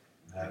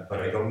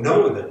 But I don't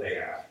know that they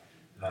have.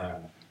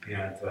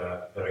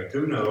 But I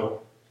do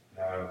know,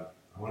 I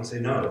want to say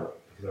no,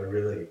 because I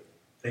really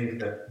think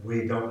that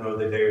we don't know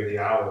the day or the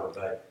hour,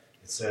 but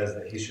it says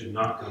that he should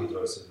not come to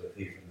us as a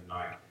thief in the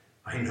night.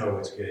 I know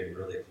it's getting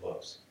really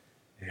close.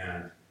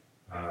 And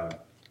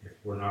if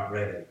we're not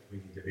ready, we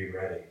need to be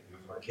ready. And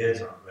if our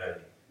kids aren't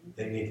ready,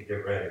 they need to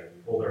get ready.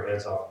 Pull their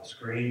heads off the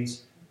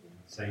screens,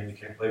 saying you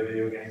can't play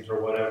video games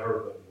or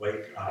whatever, but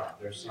wake up.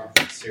 There's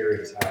something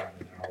serious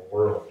happening in our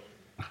world.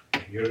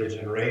 You're the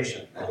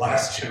generation, the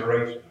last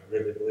generation. I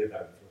really believe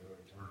that before the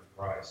return of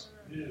Christ.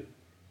 Yeah.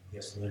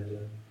 Yes, Linda?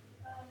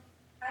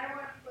 I don't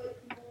want to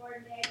put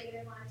more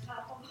negative on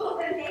top of all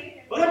the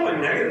negative. Well, that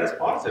wasn't negative. That's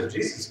positive.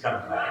 Jesus is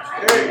coming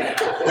back. There you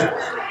go.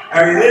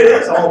 I mean, it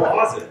is all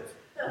positive.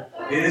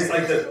 It's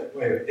like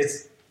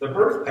it's the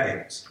birth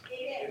pains.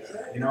 It is.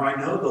 You know, I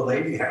know the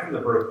lady having the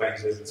birth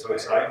pains isn't so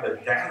excited,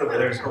 but Dad over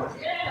there's going,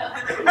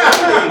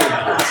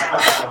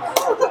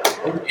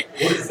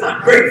 it's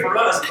not great for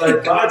us,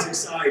 but God's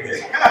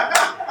excited.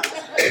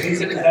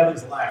 He's in the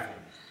heavens laughing.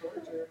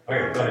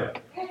 Okay, go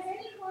ahead. Has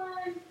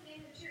anyone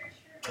in the church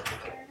heard of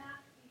Cerna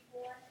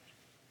before?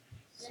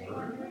 Has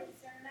anyone heard of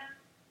Cerna?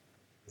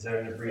 Is that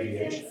an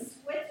abbreviation? It's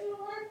in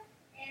Switzerland,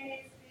 and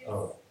it's this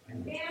Oh,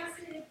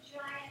 massive,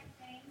 giant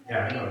thing Yeah,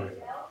 I that know they it.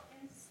 built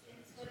in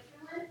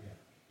Switzerland.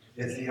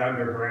 it's the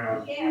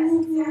underground,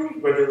 Yes,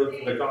 exactly. where they look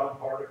for the God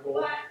particle.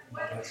 But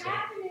That's what's it.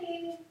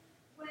 happening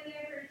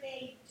whenever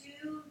they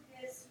do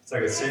this It's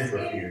like a testing,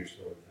 centrifuge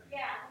sort of thing.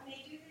 Yeah, when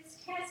they do this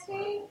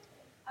testing,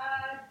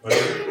 What is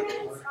it?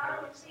 demons are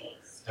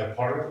released. A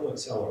particle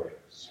accelerator.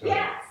 So-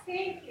 Yes,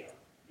 thank you.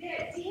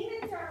 The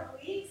demons are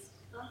released,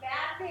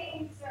 bad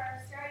things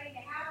are starting to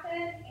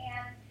happen,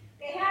 and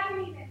they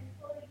haven't even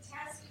fully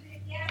tested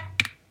it yet,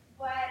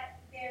 but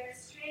there's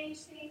strange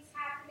things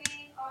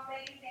happening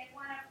already. They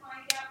want to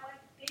find out what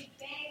the Big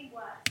Bang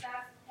was.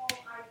 That's the whole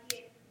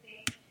idea of the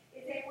thing,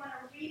 is they want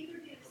to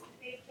reproduce the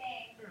Big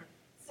Bang.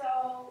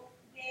 So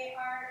they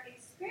are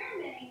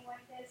experimenting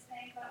with this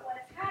thing, but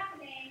what's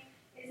happening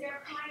is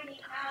they're finding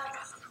out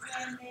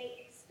when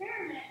they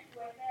experiment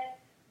with it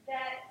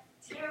that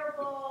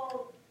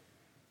terrible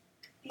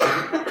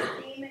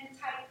demon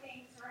type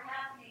things are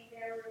happening.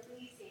 They're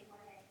releasing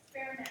when they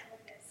experiment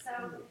with it.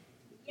 So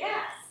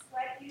yes,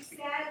 like you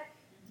said,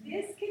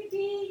 this could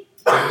be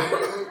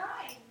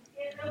time.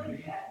 It really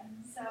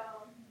could. So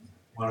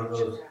One of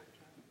those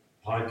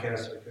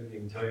podcasts, I couldn't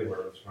even tell you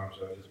where it was from,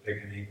 so I was just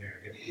picking anything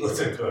I could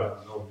listen to it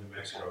in New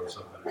Mexico or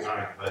something at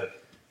night.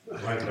 But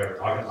when they were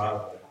talking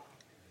about it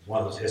was one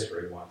of those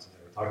history ones, and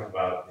they were talking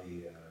about I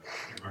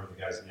can't remember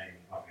the guy's name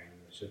offhand,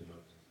 I should know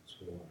it was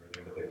in school and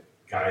everything, but the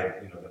guy,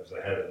 that was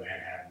the head of the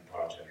Manhattan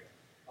Project.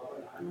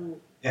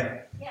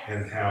 Yeah, yes.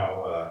 and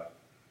how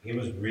he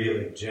was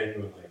really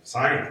genuinely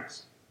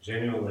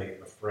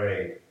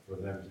afraid for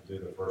them to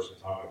do the first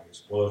atomic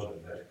explosion,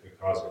 that it could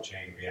cause a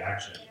chain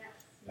reaction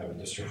that would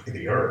destroy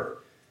the Earth,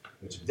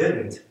 which it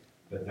didn't.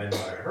 But then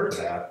when I heard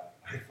that,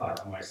 I thought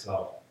to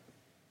myself,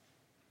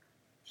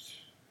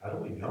 how do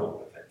we know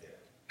what that did?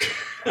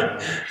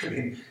 I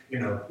mean,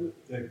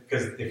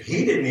 because if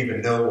he didn't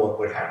even know what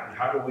would happen,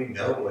 how do we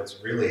know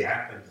what's really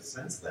happened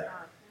since then?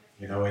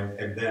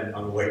 And then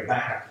on the way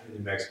back in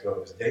New Mexico, it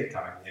was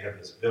daytime, and they had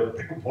this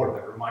billboard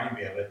that reminded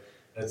me of it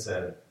that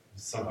said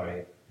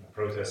somebody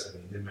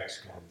protesting the New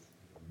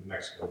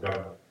Mexico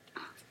government.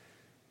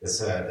 It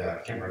said,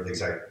 I can't remember the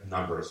exact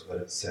numbers, but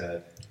it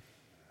said,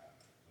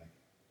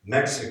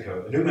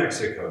 New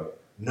Mexico,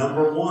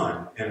 number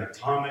one in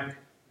atomic,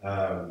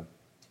 what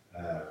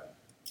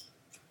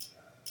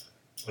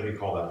do you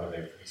call that when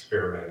they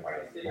experimented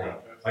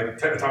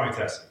like atomic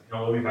testing?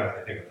 We've had,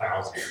 I think,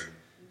 1,000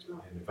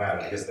 in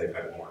Nevada. I guess they've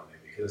had more,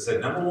 maybe. Because it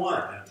said number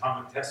one in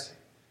atomic testing,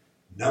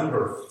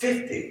 number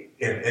 50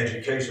 in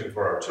education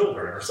for our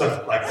children, or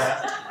something like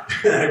that.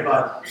 And I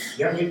thought,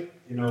 yeah, does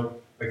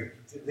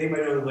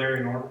anybody know who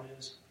Larry Norman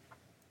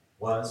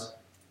was?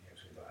 He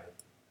actually died.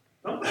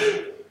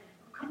 Nobody? Oh,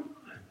 come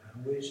on.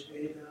 I wish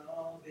we'd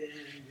all been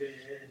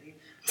ready.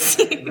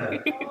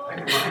 Back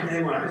in my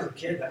day when I was a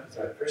kid, that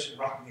was Christian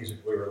rock music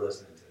we were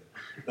listening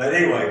to. But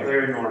anyway,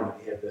 Larry Norman,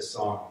 he had this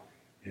song,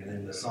 and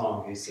in the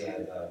song he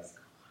said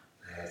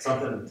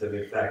something to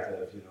the effect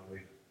of,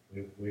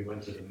 we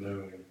went to the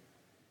moon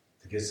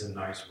to get some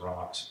nice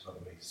rocks, but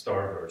we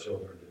starved our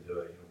children to do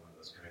it, one of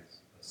those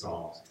kinds of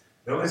songs.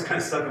 It always kind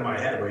of stuck in my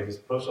head. We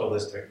just push all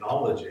this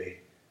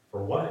technology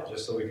for what?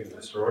 Just so we can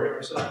destroy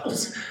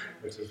ourselves?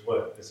 Which is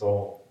what it's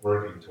all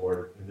working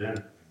toward. And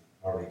then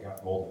I already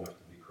got old enough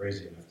to be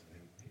crazy enough to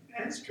think,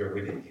 that's true,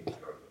 we didn't need to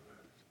go to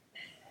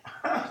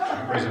the moon. For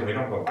some reason we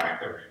don't go back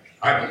there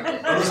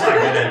anymore. Let's not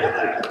get into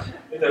that.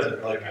 It doesn't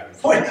really matter.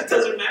 Boy, it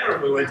doesn't matter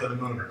if we went to the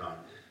moon or not.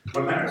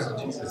 What matters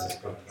is Jesus is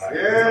coming back.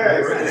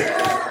 Yes.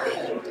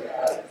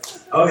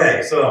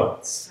 Okay, so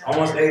it's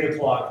almost 8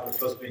 o'clock. We're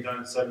supposed to be done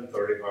at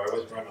 7:30, but I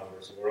always run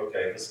over, so we're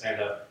okay. Let's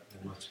stand up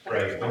and let's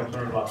pray. Don't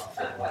turn it off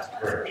until the last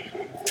prayer.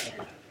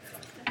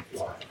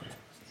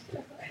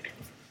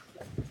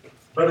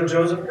 Brother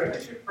Joseph, can I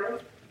ask you to pray?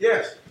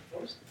 Yes.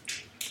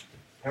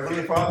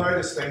 Heavenly Father, I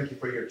just thank you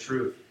for your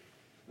truth.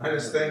 I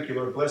just thank you,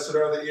 Lord. Blessed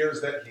are the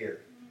ears that hear.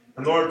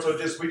 And Lord, so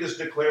we just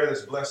declare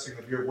this blessing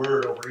of your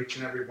word over each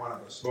and every one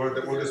of us. Lord,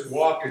 that we'll just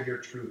walk in your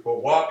truth.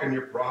 We'll walk in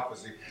your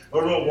prophecy.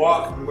 Lord, we'll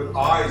walk with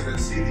eyes that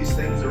see these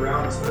things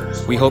around us that are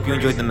just... We hope you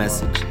enjoyed the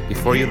message.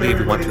 Before you leave,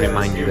 we want to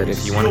remind you that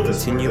if you want to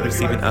continue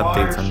receiving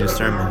updates on new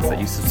sermons, that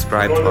you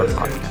subscribe to our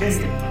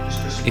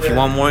podcast. If you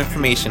want more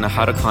information on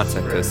how to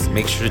contact us,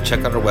 make sure to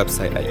check out our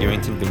website at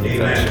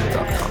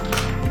UrringtonVineyardFellowship.com.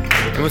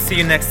 And we'll see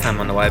you next time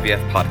on the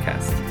YVF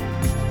Podcast.